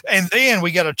 And then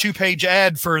we got a 2-page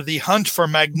ad for the Hunt for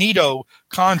Magneto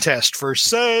contest for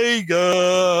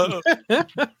Sega.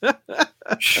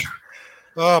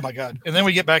 Oh my God. And then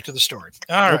we get back to the story.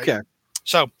 All right. Okay.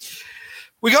 So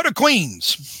we go to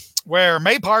Queens, where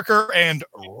May Parker and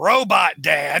Robot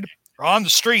Dad are on the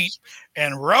street.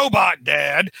 And Robot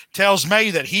Dad tells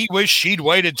May that he wished she'd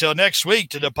waited till next week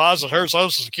to deposit her Social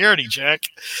Security check.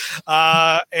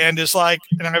 And it's like,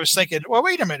 and I was thinking, well,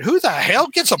 wait a minute, who the hell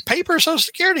gets a paper Social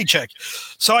Security check?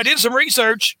 So I did some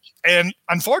research, and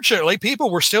unfortunately,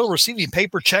 people were still receiving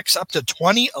paper checks up to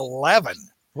 2011.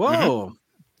 Whoa.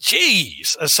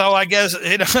 Jeez. So I guess,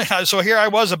 so here I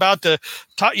was about to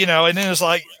talk, and then it's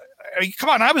like, come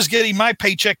on, I was getting my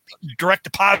paycheck direct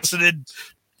deposited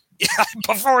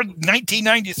before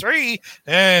 1993.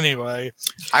 Anyway,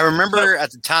 I remember at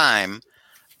the time,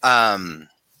 because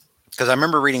I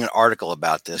remember reading an article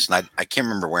about this, and I can't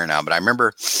remember where now, but I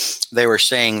remember they were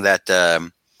saying that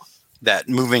that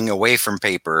moving away from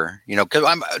paper, because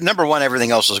I'm number one,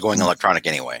 everything else is going electronic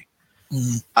anyway.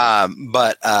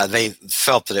 But they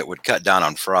felt that it would cut down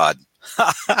on fraud.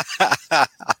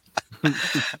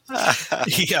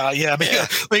 Yeah.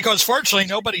 Because fortunately,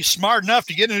 nobody's smart enough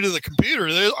to get into the computer,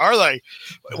 are they?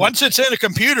 Once it's in a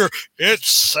computer,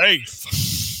 it's safe.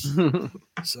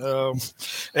 So,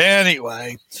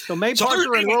 anyway. So May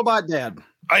Parker and Robot Dad.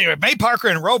 Anyway, May Parker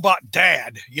and Robot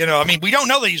Dad. We don't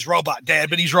know that he's Robot Dad,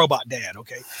 but he's Robot Dad,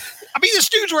 okay? This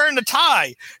dude's wearing a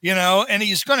tie, and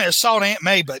he's going to assault Aunt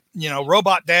May, but,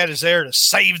 Robot Dad is there to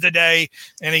save the day,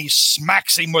 and he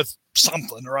smacks him with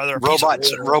something or other.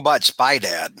 Robot Spy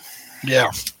Dad. Yeah.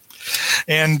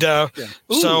 And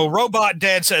so Robot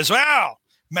Dad says, wow,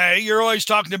 May, you're always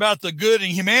talking about the good in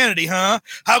humanity, huh?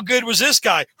 How good was this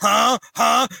guy? Huh?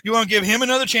 You want to give him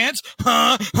another chance?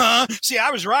 Huh? See,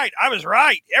 I was right.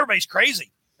 Everybody's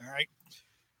crazy.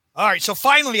 All right. So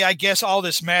finally, I guess all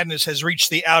this madness has reached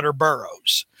the outer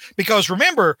boroughs. Because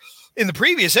remember, in the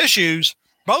previous issues,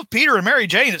 both Peter and Mary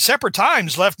Jane at separate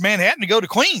times left Manhattan to go to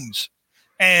Queens.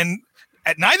 And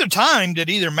at neither time did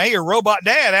either May or Robot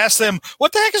Dad ask them,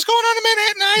 what the heck is going on in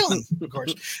Manhattan Island? Of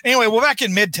course. Anyway, well, back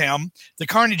in Midtown, the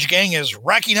Carnage Gang is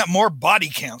racking up more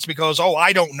body counts because,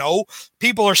 I don't know,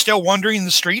 people are still wandering in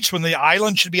the streets when the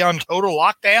island should be on total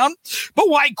lockdown. But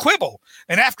why quibble?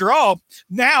 And after all,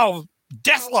 now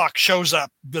Deathlock shows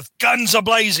up with guns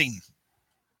a-blazing.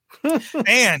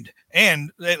 and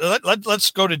let's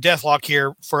go to Deathlock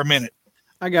here for a minute.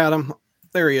 I got him.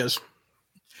 There he is.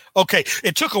 Okay,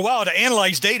 it took a while to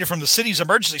analyze data from the city's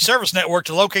emergency service network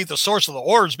to locate the source of the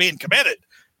horrors being committed.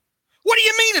 What do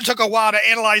you mean it took a while to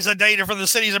analyze the data from the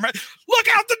city's emergency? Look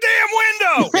out the damn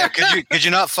window! Yeah, could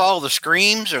you not follow the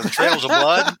screams or the trails of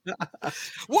blood?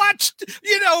 What?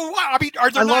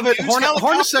 Are there I love it.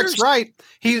 Hornacek's right.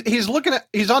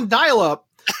 He's on dial-up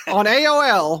on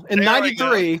AOL in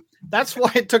 '93. That's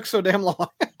why it took so damn long.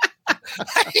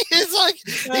 It's like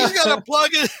he's got to plug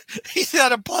it. He's got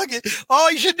to plug it. All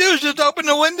he should do is just open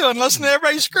the window and listen to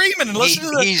everybody screaming and listen to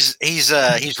the.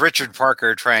 He's Richard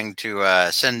Parker trying to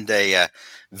send a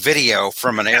video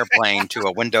from an airplane to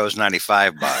a Windows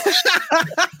 95 box.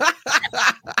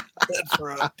 That's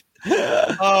right.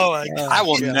 Oh my God. I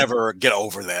will never get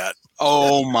over that.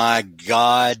 Oh my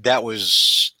God, that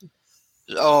was.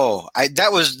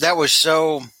 That was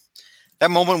so. That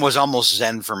moment was almost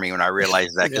zen for me when I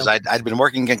realized that, because I'd been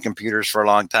working in computers for a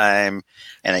long time,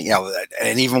 and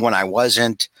and even when I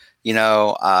wasn't,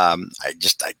 I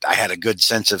had a good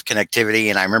sense of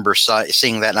connectivity, and I remember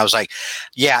seeing that, and I was like,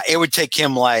 yeah, it would take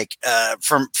him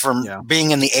from being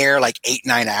in the air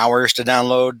 8-9 hours to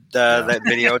download that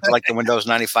video to the Windows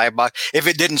 95 box if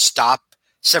it didn't stop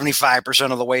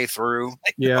 75% of the way through.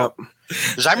 Yeah.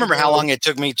 Because I remember how long it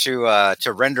took me to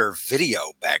render video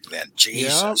back then.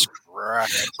 Jesus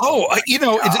Christ. Oh,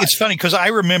 it's funny because I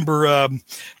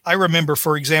remember,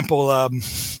 for example, when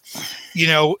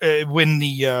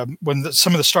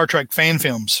some of the Star Trek fan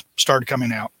films started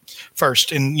coming out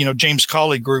first in, James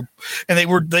Cawley group, and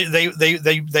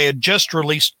they had just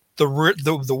released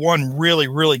the one really,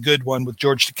 really good one with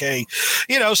George Takei,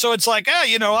 so it's like,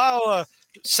 I'll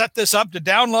set this up to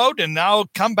download and I'll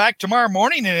come back tomorrow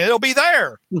morning and it'll be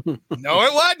there. No,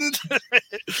 it wasn't.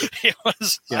 It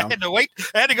was. Yeah. I had to wait.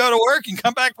 I had to go to work and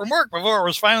come back from work before it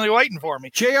was finally waiting for me.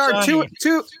 JR,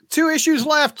 two issues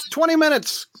left. 20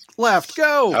 minutes left.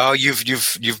 Go. Oh, you're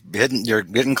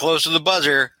getting close to the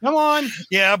buzzer. Come on.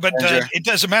 Yeah, but it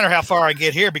doesn't matter how far I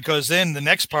get here, because then the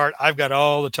next part I've got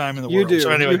all the time in the world. You do.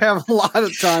 So anyway, you have a lot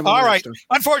of time. All right.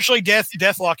 Unfortunately,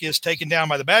 Deathlock is taken down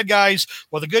by the bad guys,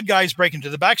 while the good guys break into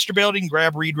the Baxter building,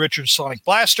 grab Reed Richards' sonic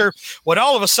blaster. When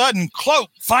all of a sudden, Cloak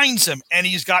finds him, and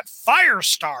he's got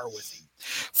Firestar with him.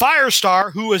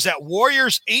 Firestar, who is at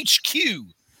Warriors HQ,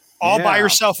 all by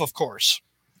herself, of course.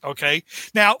 Okay.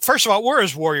 Now, first of all, where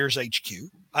is Warriors HQ?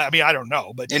 I don't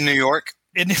know, but in New York.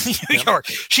 In New York.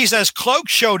 She says Cloak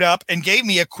showed up and gave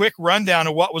me a quick rundown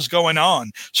of what was going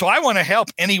on. So I want to help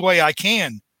any way I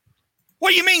can.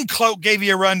 What do you mean Cloak gave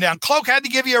you a rundown? Cloak had to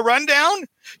give you a rundown?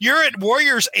 You're at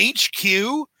Warriors HQ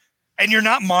and you're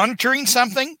not monitoring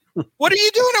something? What are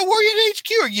you doing at Warriors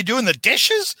HQ? Are you doing the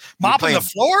dishes? Mopping the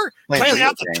floor? Cleaning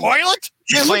out the toilet?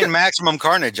 She's playing Maximum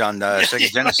Carnage on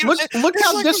Sega Genesis. Look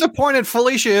how disappointed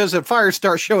Felicia is that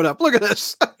Firestar showed up. Look at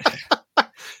this.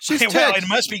 She's it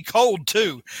must be cold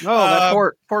too. Oh,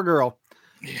 that poor girl.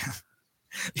 Yeah.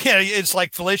 Yeah, it's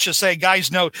like Felicia saying,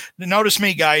 guys, notice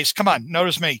me, guys. Come on,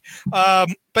 notice me.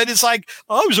 But it's like,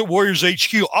 I was at Warriors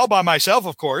HQ all by myself,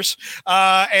 of course.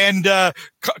 And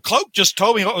Cloak just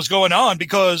told me what was going on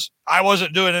because I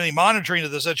wasn't doing any monitoring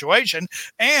of the situation.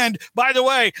 And by the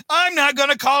way, I'm not going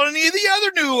to call any of the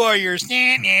other new Warriors.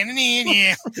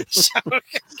 So,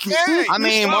 okay, I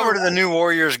mean, what were the new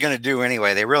Warriors going to do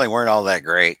anyway? They really weren't all that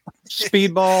great.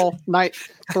 Speedball, Night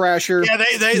Thrasher. Yeah,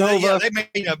 they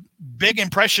made a big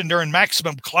impression during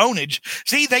Maximum Clonage.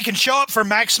 See, they can show up for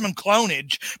Maximum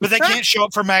Clonage, but they can't show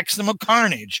up for Maximum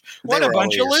Carnage. What a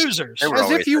bunch of losers.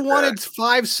 As if you wanted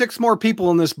 5-6 more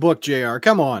people in this book, JR.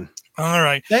 Come on. All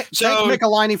right. Thank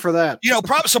Michelini for that.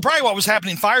 Probably what was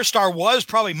happening, Firestar was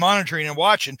probably monitoring and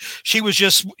watching. She was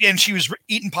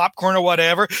eating popcorn or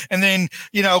whatever. And then,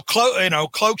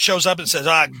 Cloak shows up and says,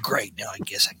 great. Now I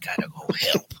guess I got to go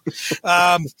help.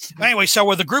 Anyway, so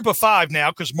with a group of 5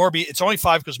 now, because it's only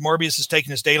 5 because Morbius is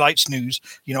taking his daylight snooze,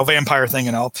 vampire thing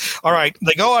and all. All right.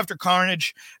 They go after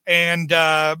Carnage and,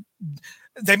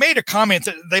 they make a comment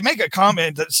that,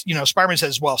 Spider-Man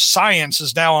says, well, science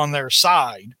is now on their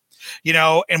side.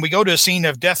 And we go to a scene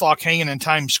of Deathlock hanging in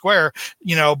Times Square,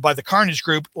 by the Carnage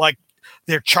group, like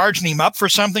they're charging him up for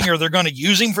something or they're going to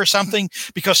use him for something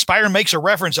because Spider makes a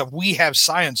reference of we have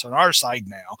science on our side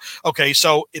now. Okay,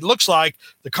 so it looks like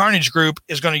the Carnage group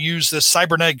is going to use this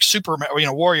cybernetic Superman,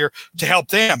 warrior to help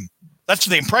them. That's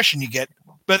the impression you get,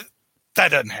 but that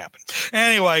doesn't happen.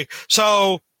 Anyway,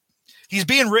 so he's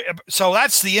being so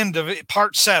that's the end of it,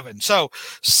 part 7. So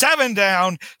 7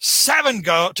 down, 7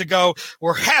 to go.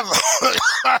 We're having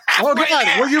oh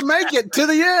God, will you make it to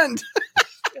the end?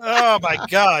 Oh my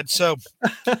God. So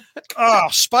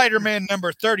Spider-Man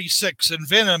number 36 and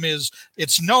Venom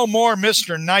it's no more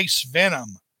Mr. Nice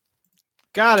Venom.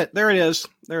 Got it. There it is.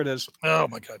 Oh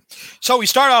my God. So we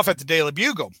start off at the Daily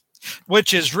Bugle,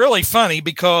 which is really funny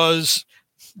because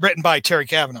written by Terry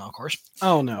Cavanaugh, of course.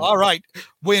 Oh, no. All right.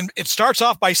 When it starts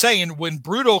off by saying, when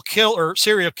brutal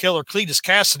serial killer Cletus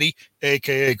Cassidy,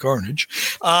 a.k.a. Carnage,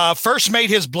 first made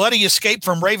his bloody escape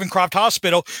from Ravencroft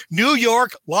Hospital, New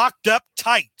York locked up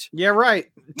tight. Yeah,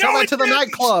 right. Tell that to the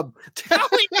nightclub. No,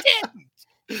 he didn't.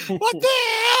 What the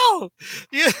hell?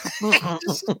 Yeah.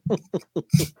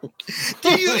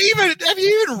 Have you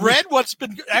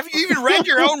even read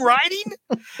your own writing?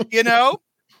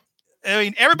 I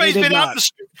mean, everybody's been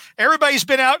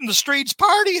out in the streets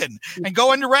partying and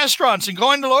going to restaurants and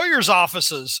going to lawyers'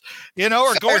 offices, or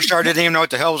going. Firestar didn't even know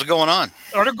what the hell was going on.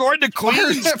 Or they're going to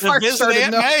Queens to visit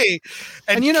Aunt May.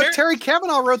 And Terry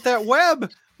Cavanaugh wrote that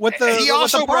web with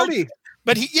the party.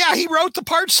 But he wrote the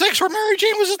part 6 where Mary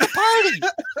Jane was at the party.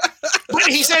 But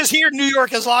he says here New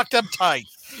York is locked up tight.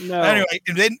 No. Anyway,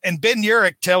 and Ben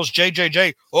Urich tells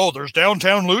JJJ, there's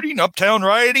downtown looting, uptown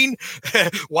rioting,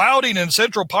 wilding in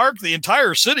Central Park. The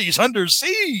entire city's under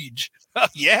siege.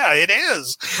 Yeah, it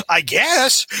is. I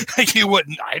guess you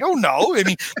wouldn't. I don't know. I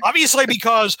mean, obviously,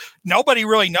 because nobody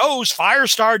really knows.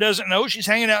 Firestar doesn't know she's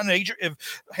hanging out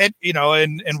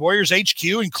in Warriors HQ,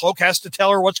 and Cloak has to tell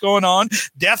her what's going on.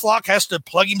 Deathlock has to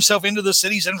plug himself into the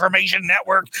city's information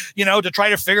network, to try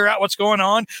to figure out what's going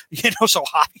on. So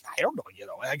I don't know.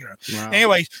 Wow.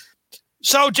 Anyway.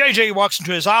 So JJ walks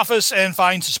into his office and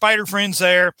finds the Spider Friends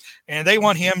there, and they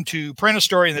want him to print a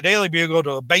story in the Daily Bugle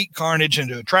to bait Carnage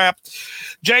into a trap.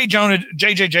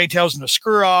 JJJ tells him to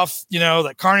screw off,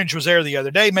 that Carnage was there the other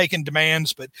day making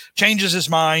demands, but changes his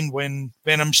mind when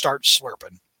Venom starts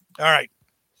slurping. All right.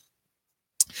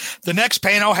 The next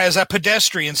panel has a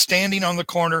pedestrian standing on the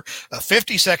corner of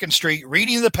 52nd Street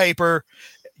reading the paper.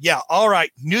 Yeah, all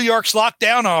right. New York's locked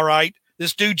down, all right.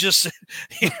 This dude just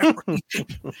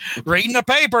reading the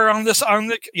paper on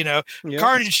the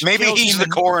Carnage. Maybe he's the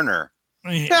coroner.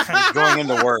 Going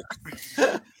into work.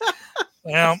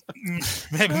 Well,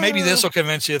 maybe this will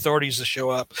convince the authorities to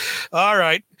show up. All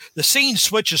right. The scene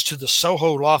switches to the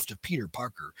Soho loft of Peter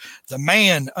Parker, the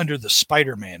man under the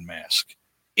Spider-Man mask.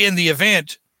 In the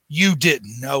event, you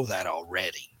didn't know that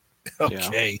already.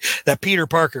 Okay, that Peter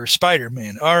Parker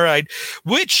Spider-Man. All right,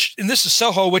 and this is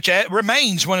Soho, which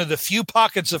remains one of the few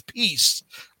pockets of peace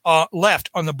left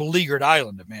on the beleaguered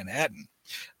island of Manhattan.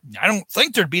 I don't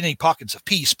think there'd be any pockets of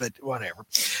peace, but whatever.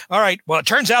 All right, well, it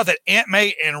turns out that Aunt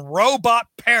May and robot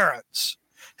parents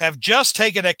have just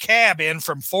taken a cab in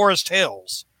from Forest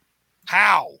Hills.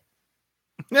 How?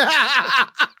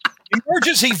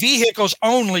 Emergency vehicles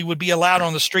only would be allowed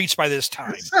on the streets by this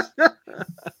time.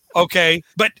 Okay,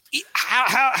 but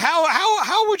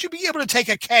how would you be able to take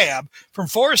a cab from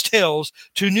Forest Hills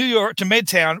to New York to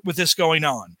Midtown with this going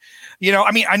on?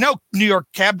 I mean, I know New York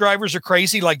cab drivers are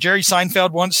crazy. Like Jerry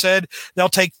Seinfeld once said, they'll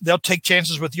take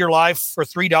chances with your life for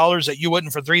 $3 that you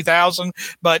wouldn't for 3,000.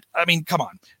 But I mean, come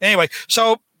on. Anyway,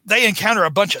 so they encounter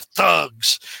a bunch of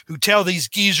thugs who tell these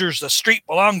geezers the street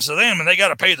belongs to them and they got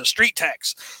to pay the street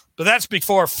tax. But that's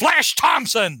before Flash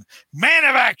Thompson, man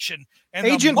of action, and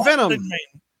Agent Venom.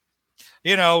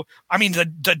 I mean,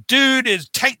 the dude is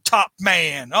tank top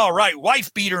man. All right.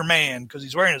 Wife beater man, because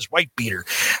he's wearing his white beater.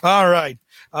 All right.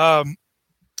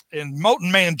 And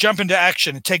Molten Man jump into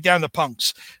action and take down the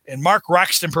punks. And Mark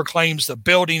Raxton proclaims the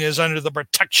building is under the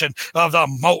protection of the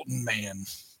Molten Man.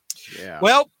 Yeah.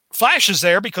 Well, Flash is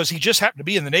there because he just happened to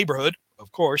be in the neighborhood,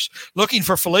 of course, looking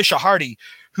for Felicia Hardy,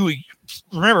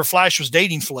 remember Flash was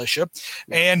dating Felicia.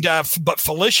 And but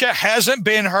Felicia hasn't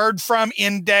been heard from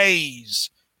in days.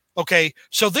 Okay,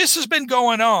 so this has been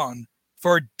going on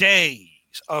for days.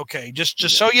 Okay, just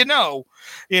so you know,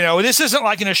 this isn't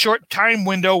like in a short time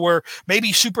window where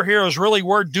maybe superheroes really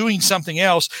were doing something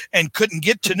else and couldn't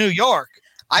get to New York.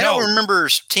 I don't remember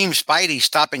Team Spidey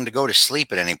stopping to go to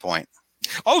sleep at any point.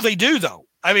 Oh, they do though.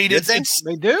 I mean,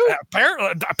 they do.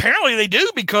 Apparently they do,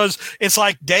 because it's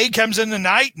like day comes in the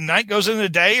night and night goes into the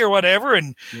day or whatever.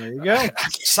 And there you go. I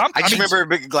just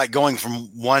remember like going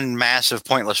from one massive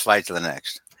pointless fight to the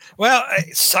next. Well, I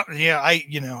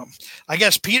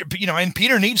guess Peter, and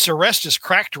Peter needs to rest his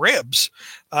cracked ribs.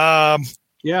 Yeah.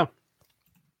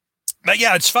 But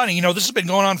yeah, it's funny. This has been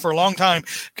going on for a long time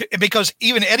because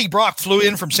even Eddie Brock flew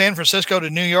in from San Francisco to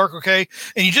New York. Okay.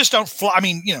 And you just don't fly. I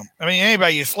mean,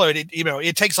 anybody you flew,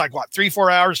 it takes like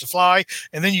 3-4 hours to fly.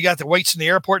 And then you got the waits in the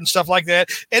airport and stuff like that.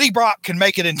 Eddie Brock can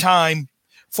make it in time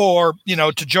for,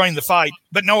 to join the fight,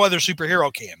 but no other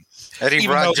superhero can. Eddie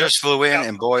Brock just flew in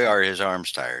and boy, are his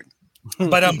arms tired.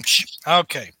 But,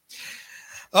 okay.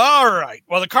 All right.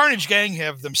 Well, the Carnage Gang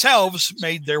have themselves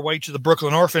made their way to the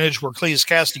Brooklyn orphanage where Cletus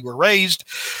Cassidy were raised.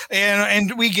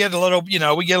 And we get a little,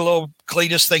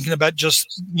 Cletus thinking about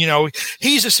just,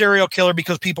 he's a serial killer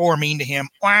because people were mean to him.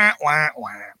 Wah, wah, wah.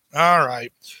 All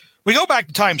right. We go back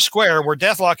to Times Square where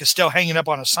Deathlock is still hanging up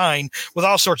on a sign with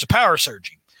all sorts of power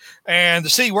surging. And the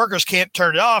city workers can't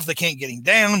turn it off. They can't get him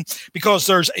down because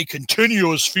there's a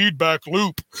continuous feedback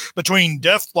loop between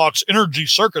Deathlock's energy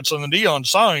circuits and the neon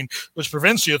sign, which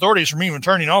prevents the authorities from even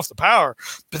turning off the power.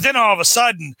 But then all of a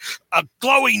sudden, a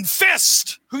glowing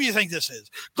fist. Who do you think this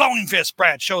is? Glowing fist.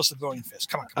 Brad, show us the glowing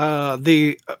fist. Come on.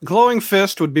 The glowing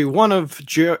fist would be one of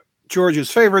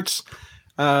George's favorites.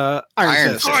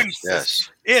 Iron Fist. Yes.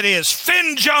 It is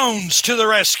Finn Jones to the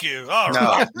rescue. All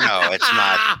right. No, it's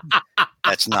not.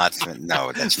 That's not.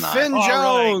 No, that's not. Finn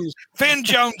Jones. Right. Finn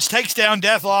Jones takes down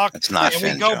Deathlock. It's not. And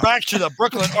Finn we go Jones. back to the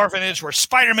Brooklyn orphanage where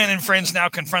Spider-Man and friends now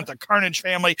confront the Carnage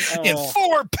family in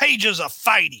 4 pages of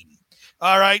fighting.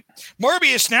 All right.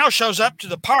 Morbius now shows up to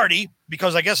the party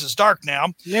because I guess it's dark now.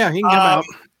 Yeah, he can come out.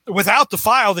 Without the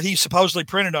file that he supposedly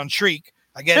printed on Shriek.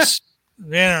 I guess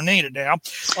they don't need it now.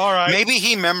 All right. Maybe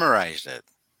he memorized it.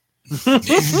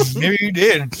 Maybe he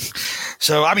did.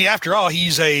 So, I mean, after all,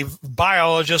 he's a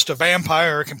biologist, a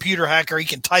vampire, a computer hacker. He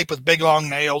can type with big, long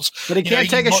nails. But he can't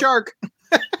take a shark.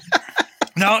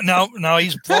 No.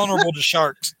 He's vulnerable to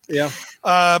sharks. Yeah.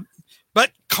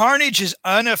 But Carnage is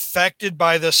unaffected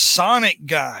by the sonic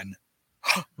gun.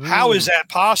 How is that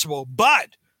possible?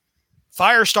 But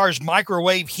Firestar's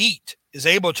microwave heat is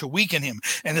able to weaken him,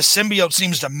 and the symbiote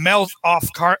seems to melt off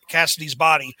Cassidy's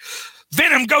body.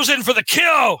 Venom goes in for the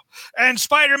kill, and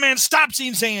Spider-Man stops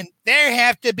him saying, "There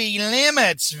have to be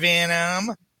limits,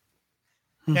 Venom."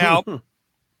 Now,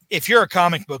 if you're a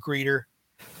comic book reader,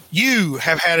 you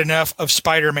have had enough of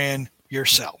Spider-Man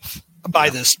yourself by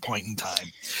this point in time.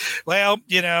 Well,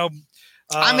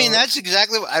 I mean,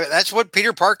 that's what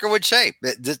Peter Parker would say.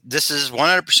 This is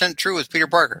 100% true with Peter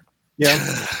Parker.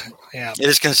 Yeah. Yeah. It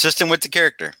is consistent with the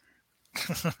character.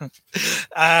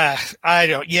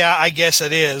 I guess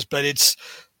it is, but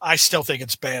I still think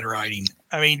it's bad writing.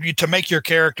 I mean, to make your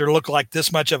character look like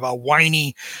this much of a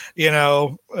whiny,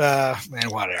 man,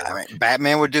 whatever. I mean,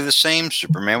 Batman would do the same.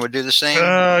 Superman would do the same.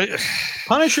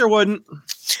 Punisher wouldn't.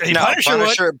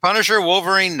 Punisher,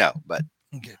 Wolverine, no. But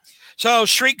okay. So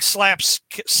Shriek slaps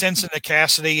sense into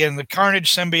Cassidy, and the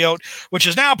Carnage symbiote, which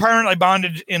is now permanently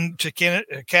bonded into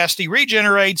Cassidy,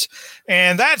 regenerates.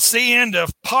 And that's the end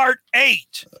of part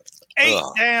 8. 8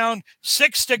 down,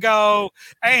 6 to go.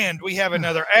 And we have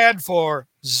another ad for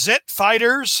Zit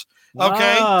Fighters.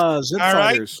 Okay. Zit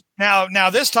Fighters. Right. Now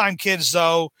this time, kids,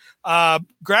 though,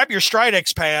 grab your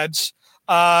Stridex pads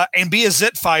and be a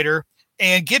Zit Fighter.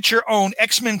 and get your own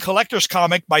X-Men collector's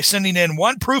comic by sending in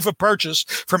one proof of purchase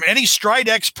from any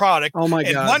Stridex product and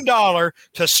 $1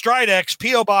 to Stridex,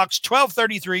 P.O. Box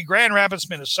 1233, Grand Rapids,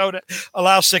 Minnesota.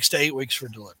 Allows 6 to 8 weeks for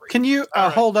delivery. Can you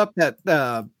hold up that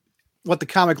what the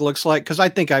comic looks like? Because I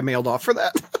think I mailed off for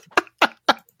that.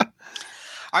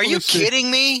 Are you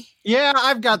kidding me? Yeah,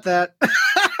 I've got that.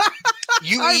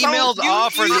 You emailed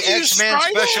off for the X-Men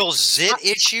special Zit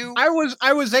issue? I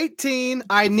was 18.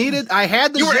 I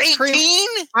had the You were Zit 18?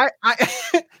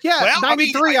 Yeah,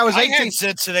 93. I was 18. I had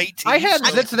Zits at 18. I had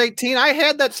Zits at 18. I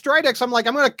had that Stridex. I'm like,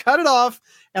 I'm going to cut it off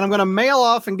and I'm going to mail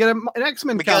off and get an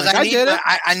X-Men because comic.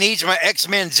 I need my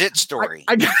X-Men Zit story.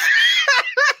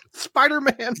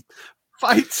 Spider-Man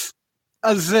fights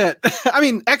a Zit. I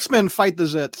mean, X-Men fight the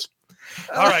Zits.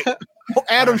 All right.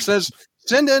 Adam says,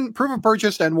 send in proof of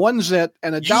purchase and one Zit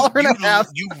and $1.50.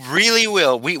 You really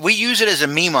will. We use it as a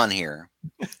meme on here.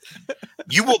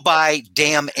 You will buy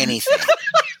damn anything.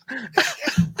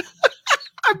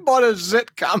 I bought a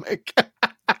Zit comic.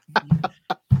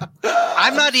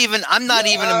 I'm not even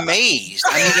amazed.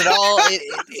 I mean,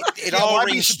 it all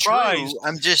rings true.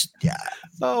 I'm just.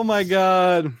 Oh my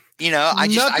God. I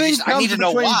need to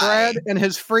know why. Brad and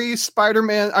his free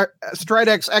Spider-Man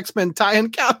Stridex X-Men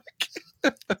tie-in comic.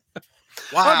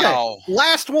 Wow. Okay,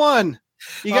 last one.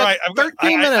 You got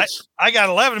 13 minutes. I got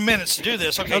 11 minutes to do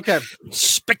this. Okay.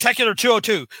 Spectacular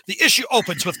 202. The issue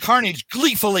opens with Carnage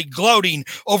gleefully gloating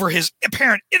over his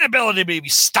apparent inability to be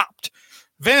stopped.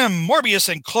 Venom, Morbius,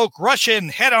 and Cloak rush in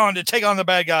head-on to take on the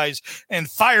bad guys, and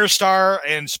Firestar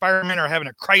and Spider-Man are having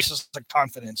a crisis of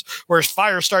confidence, whereas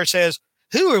Firestar says,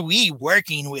 "Who are we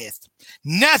working with?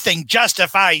 Nothing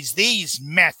justifies these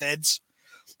methods."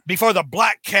 Before the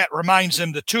Black Cat reminds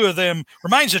the two of them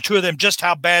just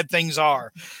how bad things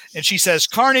are. And she says,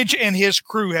 Carnage and his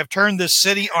crew have turned this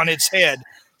city on its head.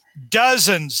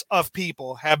 Dozens of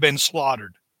people have been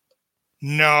slaughtered.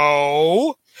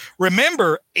 No.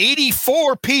 Remember,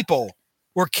 84 people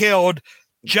were killed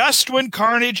just when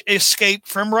Carnage escaped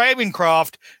from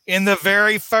Ravencroft in the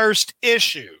very first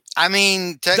issue. I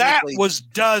mean, that was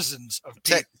dozens of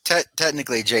people.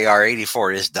 Technically, JR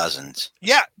 84 is dozens.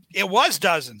 Yeah, it was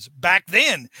dozens back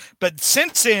then. But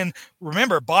since then,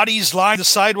 remember, bodies line the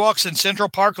sidewalks in Central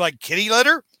Park like kitty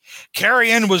litter.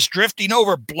 Carrion was drifting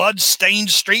over blood-stained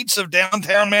streets of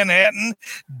downtown Manhattan.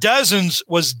 Dozens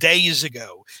was days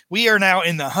ago. We are now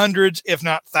in the hundreds, if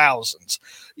not thousands.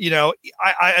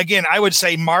 I would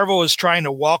say Marvel is trying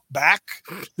to walk back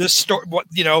this story.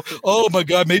 Oh my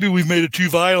God, maybe we've made it too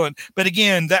violent. But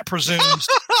again, that presumes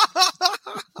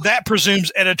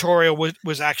editorial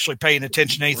was actually paying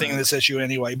attention to anything in this issue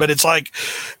anyway. But I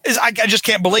just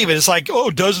can't believe it. It's like,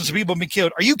 dozens of people have been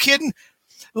killed. Are you kidding?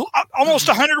 Almost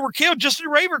 100 were killed just in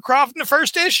Ravencroft in the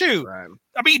first issue. Right.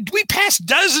 I mean, we passed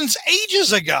dozens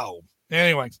ages ago.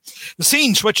 Anyway, the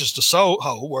scene switches to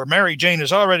Soho, where Mary Jane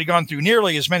has already gone through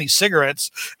nearly as many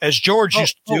cigarettes as George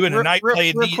used to do in a night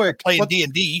playing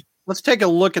D&D. Let's take a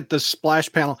look at this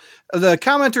splash panel. The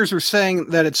commenters were saying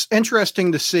that it's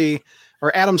interesting to see,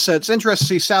 or Adam said it's interesting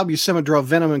to see Sal Buscema draw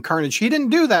Venom and Carnage. He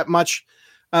didn't do that much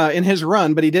in his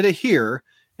run, but he did it here.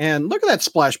 And look at that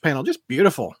splash panel. Just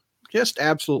beautiful. Just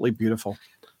absolutely beautiful.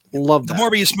 Love that. The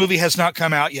Morbius movie has not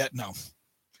come out yet. No.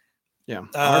 Yeah.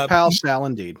 Our pal Sal,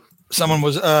 indeed. Someone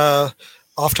was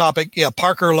off topic. Yeah.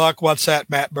 Parker Luck. What's that?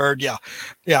 Matt Bird. Yeah.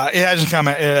 Yeah. It hasn't come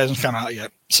out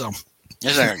yet. So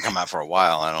it's not going to come out for a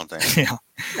while. I don't think. Yeah.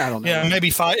 I don't know. Yeah. Maybe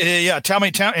 5. Yeah. Tell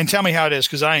me how it is.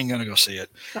 Cause I ain't going to go see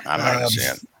it. I'm not going to see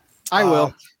it. I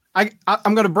will.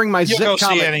 I'm going to bring my Zit comic. You'll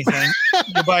go see anything.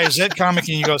 You buy a Zit comic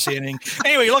and you go see anything.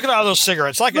 Anyway, look at all those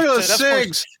cigarettes. Look at those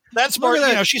cigs. That's more,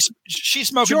 she's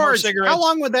smoking George, more cigarettes. How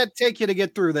long would that take you to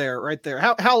get through there, right there?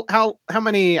 How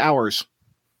many hours?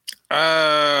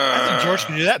 I think George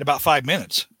can do that in about 5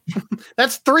 minutes.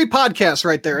 That's 3 podcasts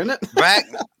right there, isn't it?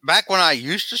 Back when I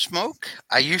used to smoke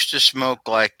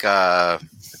like I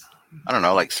don't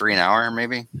know, like 3 an hour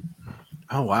maybe.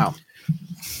 Oh wow.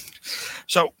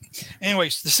 So,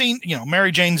 anyways, the scene,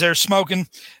 Mary Jane's there smoking.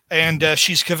 And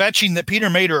she's kvetching that Peter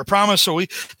made her a promise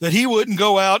that he wouldn't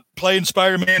go out playing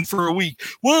Spider-Man for a week.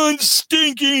 1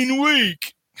 stinking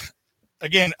week.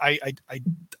 Again, I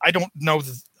don't know.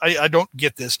 I don't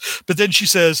get this. But then she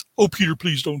says, "Oh, Peter,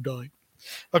 please don't die."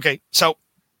 Okay, so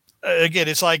again,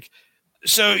 it's like,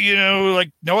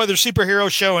 like no other superhero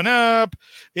showing up.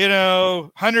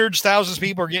 Hundreds, thousands of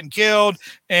people are getting killed,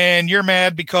 and you're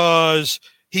mad because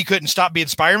he couldn't stop being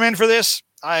Spider-Man for this.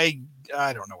 I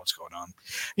don't know what's going on.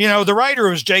 The writer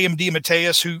was J.M.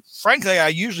 DeMatteis, who, frankly, I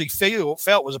usually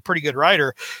felt was a pretty good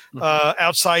writer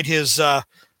outside his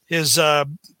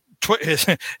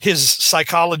his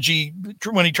psychology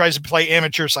when he tries to play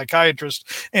amateur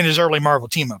psychiatrist in his early Marvel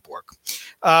team-up work.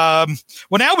 Well,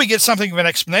 now we get something of an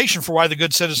explanation for why the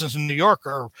good citizens in New York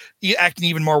are acting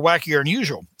even more wackier than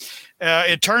usual.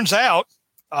 It turns out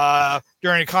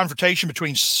during a confrontation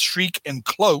between Shriek and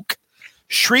Cloak,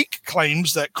 Shriek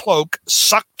claims that Cloak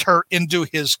sucked her into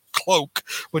his cloak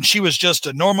when she was just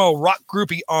a normal rock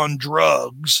groupie on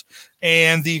drugs,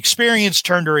 and the experience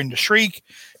turned her into Shriek,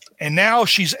 and now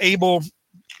she's able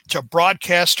to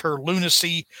broadcast her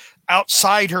lunacy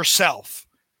outside herself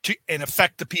and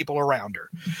affect the people around her.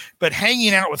 But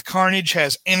hanging out with Carnage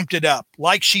has amped it up.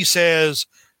 Like she says,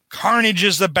 Carnage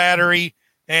is the battery,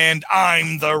 and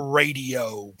I'm the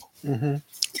radio. Mm-hmm.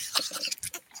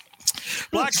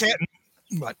 Black Cat...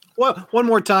 What? Well, one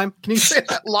more time. Can you say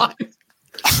that line?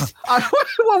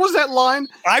 What was that line?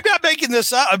 I'm not making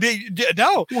this up.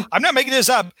 No, I'm not making this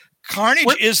up.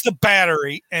 Carnage is the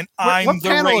battery, and I'm the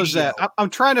radio. What panel is that? I'm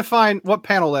trying to find what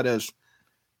panel that is.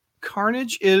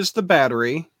 Carnage is the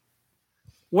battery.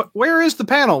 Where is the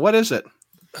panel? What is it?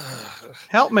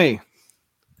 Help me.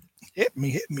 Hit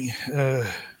me.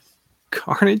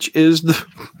 Carnage is the...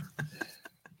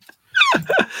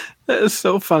 That is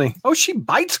so funny. Oh, she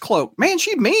bites Cloak. Man,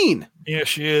 she's mean. Yeah,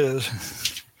 she is.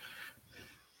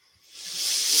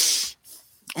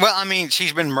 Well, I mean,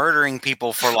 she's been murdering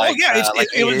people for like.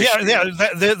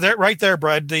 That right there,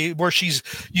 Brad. Where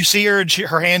you see her and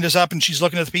her hand is up and she's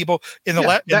looking at the people in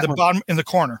the bottom in the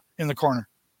corner.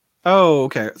 Oh,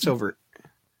 okay, it's over.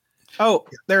 Oh,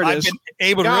 there it is. I've been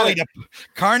able to really.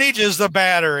 Carnage is the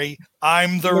battery.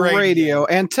 I'm the radio,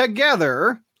 and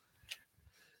together.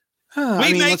 We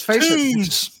make let's face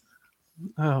tunes.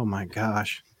 It. Oh my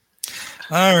gosh.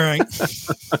 All right.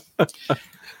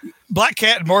 Black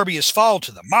Cat and Morbius fall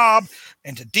to the mob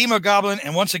and to Demogoblin,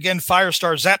 and once again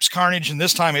Firestar zaps Carnage, and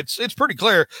this time it's pretty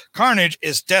clear Carnage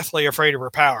is deathly afraid of her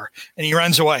power, and he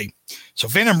runs away. So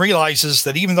Venom realizes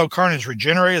that even though Carnage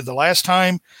regenerated the last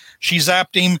time she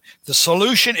zapped him, the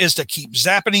solution is to keep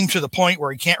zapping him to the point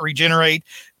where he can't regenerate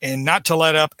and not to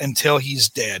let up until he's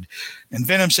dead. And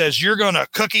Venom says, you're going to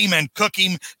cook him and cook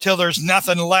him till there's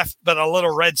nothing left but a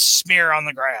little red smear on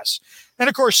the grass. And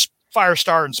of course,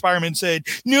 Firestar and Spider-Man said,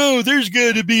 no, there's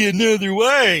got to be another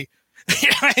way.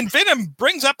 And Venom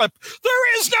brings up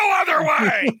there is no other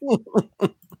way.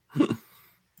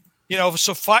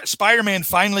 So Spider-Man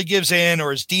finally gives in,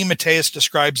 or as DeMatteis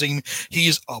describes him,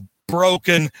 he's a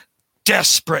broken,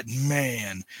 desperate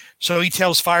man. So he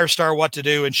tells Firestar what to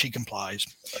do, and she complies.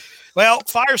 Well,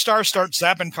 Firestar starts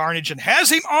zapping Carnage and has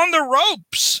him on the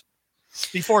ropes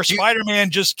before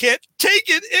Spider-Man just can't take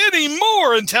it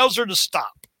anymore and tells her to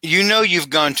stop. You know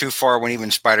you've gone too far when even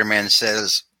Spider-Man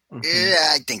says,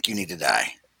 I think you need to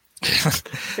die.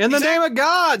 In the name of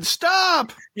God,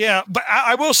 stop. Yeah, but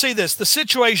I will say this. The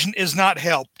situation is not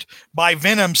helped by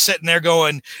Venom sitting there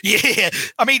going, cooking.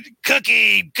 I mean,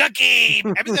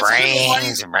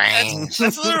 brains.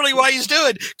 That's literally what he's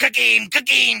doing. Cooking,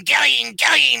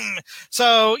 killing.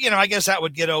 So, I guess that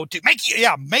would get old too.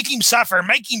 Make him suffer,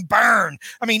 make him burn.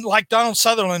 I mean, like Donald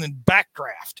Sutherland in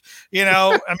Backdraft,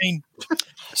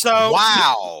 So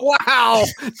wow,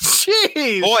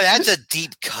 jeez, boy, that's a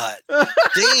deep cut.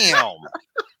 Damn,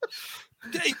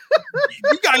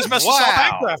 you guys must have saw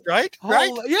Backdraft, right?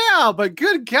 Right? Yeah, but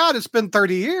good God, it's been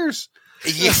 30 years.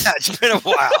 Yeah, it's been a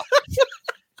while.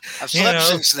 I've slept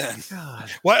since then. God.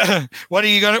 What are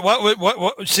you gonna?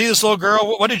 What? See this little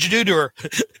girl? What did you do to her?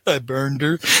 I burned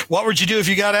her. What would you do if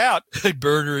you got out? I'd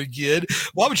burn her again.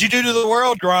 What would you do to the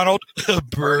world, Ronald?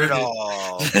 Burn it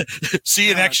all. See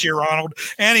you next year, Ronald.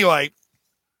 Anyway,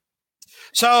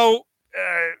 so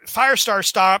Firestar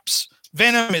stops.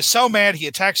 Venom is so mad he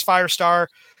attacks Firestar.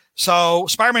 So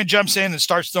Spider-Man jumps in and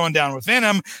starts throwing down with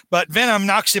Venom, but Venom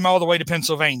knocks him all the way to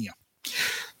Pennsylvania.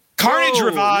 Carnage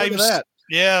revives. Look at that.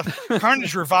 Yeah,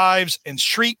 Carnage revives, and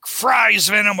Shriek fries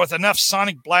Venom with enough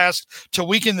sonic blast to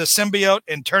weaken the symbiote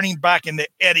and turn him back into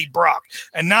Eddie Brock.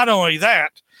 And not only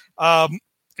that, wait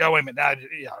a minute. I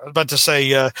was about to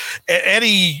say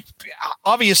Eddie,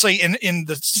 obviously, in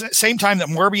the same time that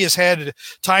Morbius had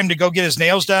time to go get his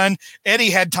nails done,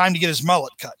 Eddie had time to get his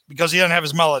mullet cut because he doesn't have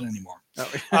his mullet anymore.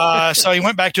 So he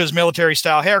went back to his military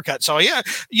style haircut. So yeah,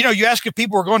 you ask if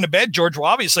people were going to bed, George. Well,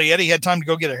 obviously Eddie had time to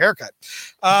go get a haircut.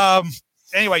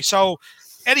 Anyway, so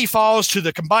Eddie falls to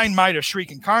the combined might of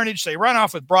Shriek and Carnage. They run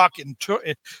off with Brock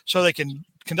so they can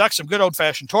conduct some good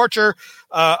old-fashioned torture.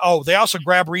 They also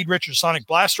grab Reed Richards' Sonic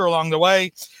Blaster along the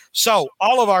way. So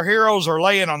all of our heroes are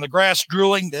laying on the grass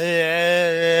drooling,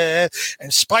 and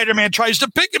Spider-Man tries to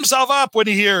pick himself up when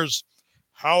he hears,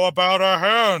 "How about a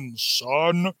hand,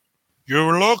 son?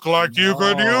 You look like you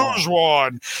could use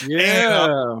one.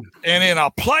 Yeah. And in a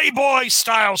Playboy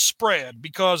style spread,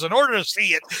 because in order to see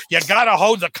it, you got to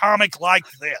hold the comic like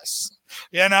this,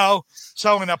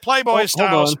 So in a Playboy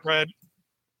style spread.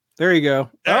 There you go.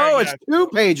 It's 2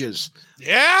 pages.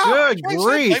 Yeah. Good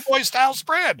grief. Playboy style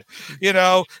spread.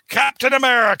 Captain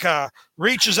America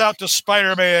reaches out to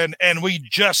Spider-Man, and we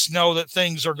just know that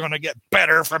things are going to get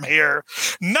better from here.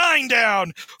 9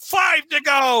 down, 5 to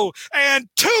go, and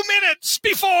 2 minutes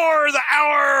before the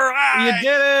hour. You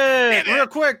did it. Real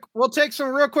quick. We'll take some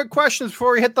real quick questions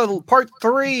before we hit the part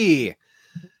 3.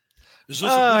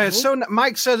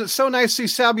 Mike says it's so nice to see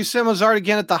Sal Buscema's art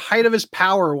again at the height of his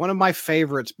power. One of my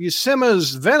favorites.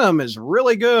 Buscema's Venom is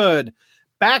really good.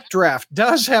 Backdraft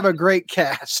does have a great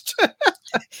cast.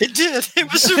 It did. It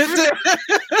was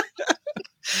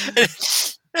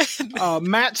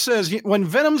Matt says when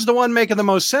Venom's the one making the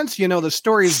most sense, the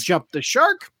stories jump the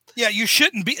shark. Yeah, you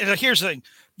shouldn't be. Here's the thing.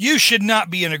 You should not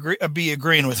be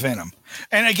agreeing with Venom.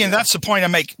 And again, that's the point I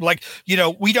make. Like,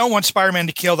 we don't want Spider-Man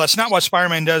to kill. That's not what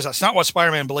Spider-Man does. That's not what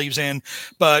Spider-Man believes in.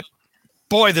 But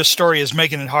boy, this story is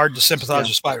making it hard to sympathize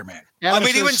with Spider-Man.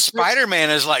 Even Spider-Man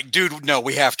is like, dude, no,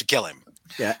 we have to kill him.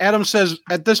 Yeah. Adam says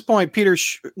at this point, Peter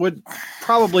would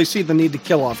probably see the need to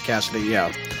kill off Cassidy.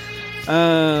 Yeah.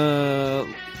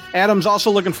 Adam's also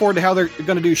looking forward to how they're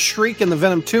going to do Shriek in the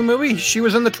Venom 2 movie. She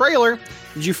was in the trailer.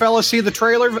 Did you fellas see the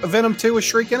trailer of Venom 2 with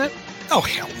Shriek in it? Oh,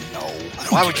 hell no.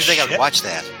 Why would you think I'd watch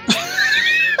that?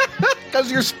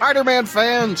 Because you're Spider-Man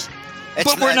fans.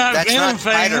 But we're not Venom fans.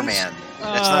 Spider-Man.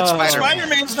 That's not Spider-Man.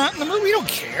 Spider-Man's not in the movie. We don't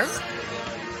care.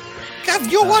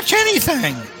 God, you'll watch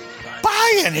anything.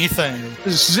 Buy anything.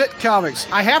 Zit Comics.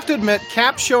 I have to admit,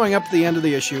 Cap showing up at the end of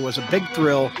the issue was a big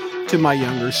thrill to my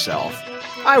younger self.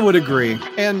 I would agree.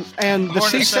 And to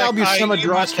see Sal Buscema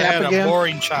draw Cap again. A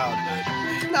boring childhood.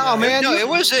 No, man. No, it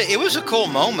was a cool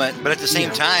moment, but at the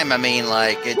same time, I mean,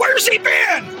 like, where's he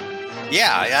been?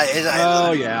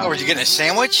 Yeah. Was you getting a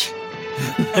sandwich?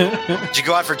 Did you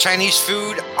go out for Chinese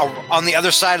food on the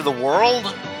other side of the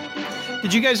world?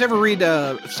 Did you guys ever read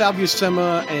Sal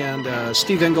Buscema and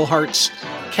Steve Englehart's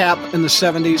Cap in the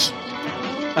 70s?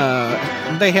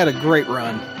 They had a great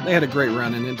run.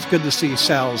 And it's good to see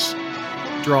Sal's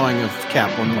drawing of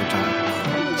Cap one more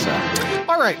time. So,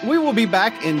 all right, we will be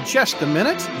back in just a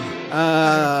minute.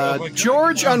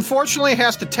 George, unfortunately,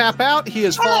 has to tap out. He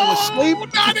is falling asleep.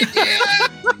 Not again!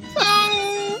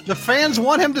 The fans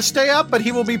want him to stay up, but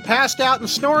he will be passed out and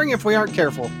snoring if we aren't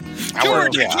careful.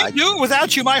 George, I can't do it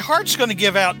without you. My heart's going to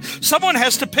give out. Someone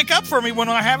has to pick up for me when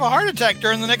I have a heart attack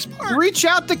during the next part. Reach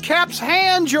out to Cap's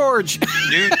hand, George.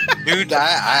 Dude,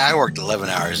 I worked 11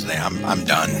 hours a day. I'm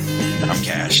done. I'm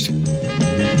cashed.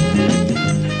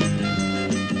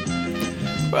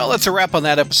 Well, that's a wrap on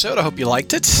that episode. I hope you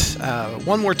liked it.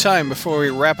 One more time before we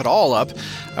wrap it all up,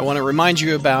 I want to remind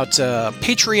you about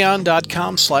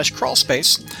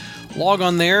patreon.com/crawlspace. Log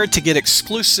on there to get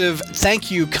exclusive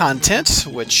thank you content,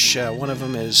 which one of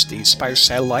them is the Spider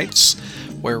Satellites,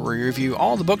 where we review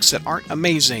all the books that aren't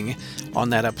amazing on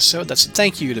that episode. That's a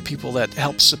thank you to people that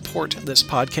help support this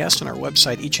podcast and our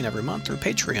website each and every month through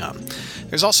Patreon.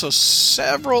 There's also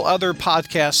several other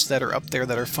podcasts that are up there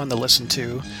that are fun to listen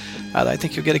to that I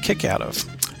think you'll get a kick out of.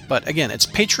 But again, it's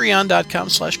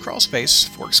patreon.com/crawlspace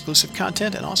for exclusive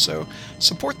content and also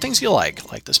support things you like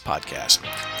this podcast.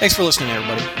 Thanks for listening,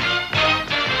 everybody.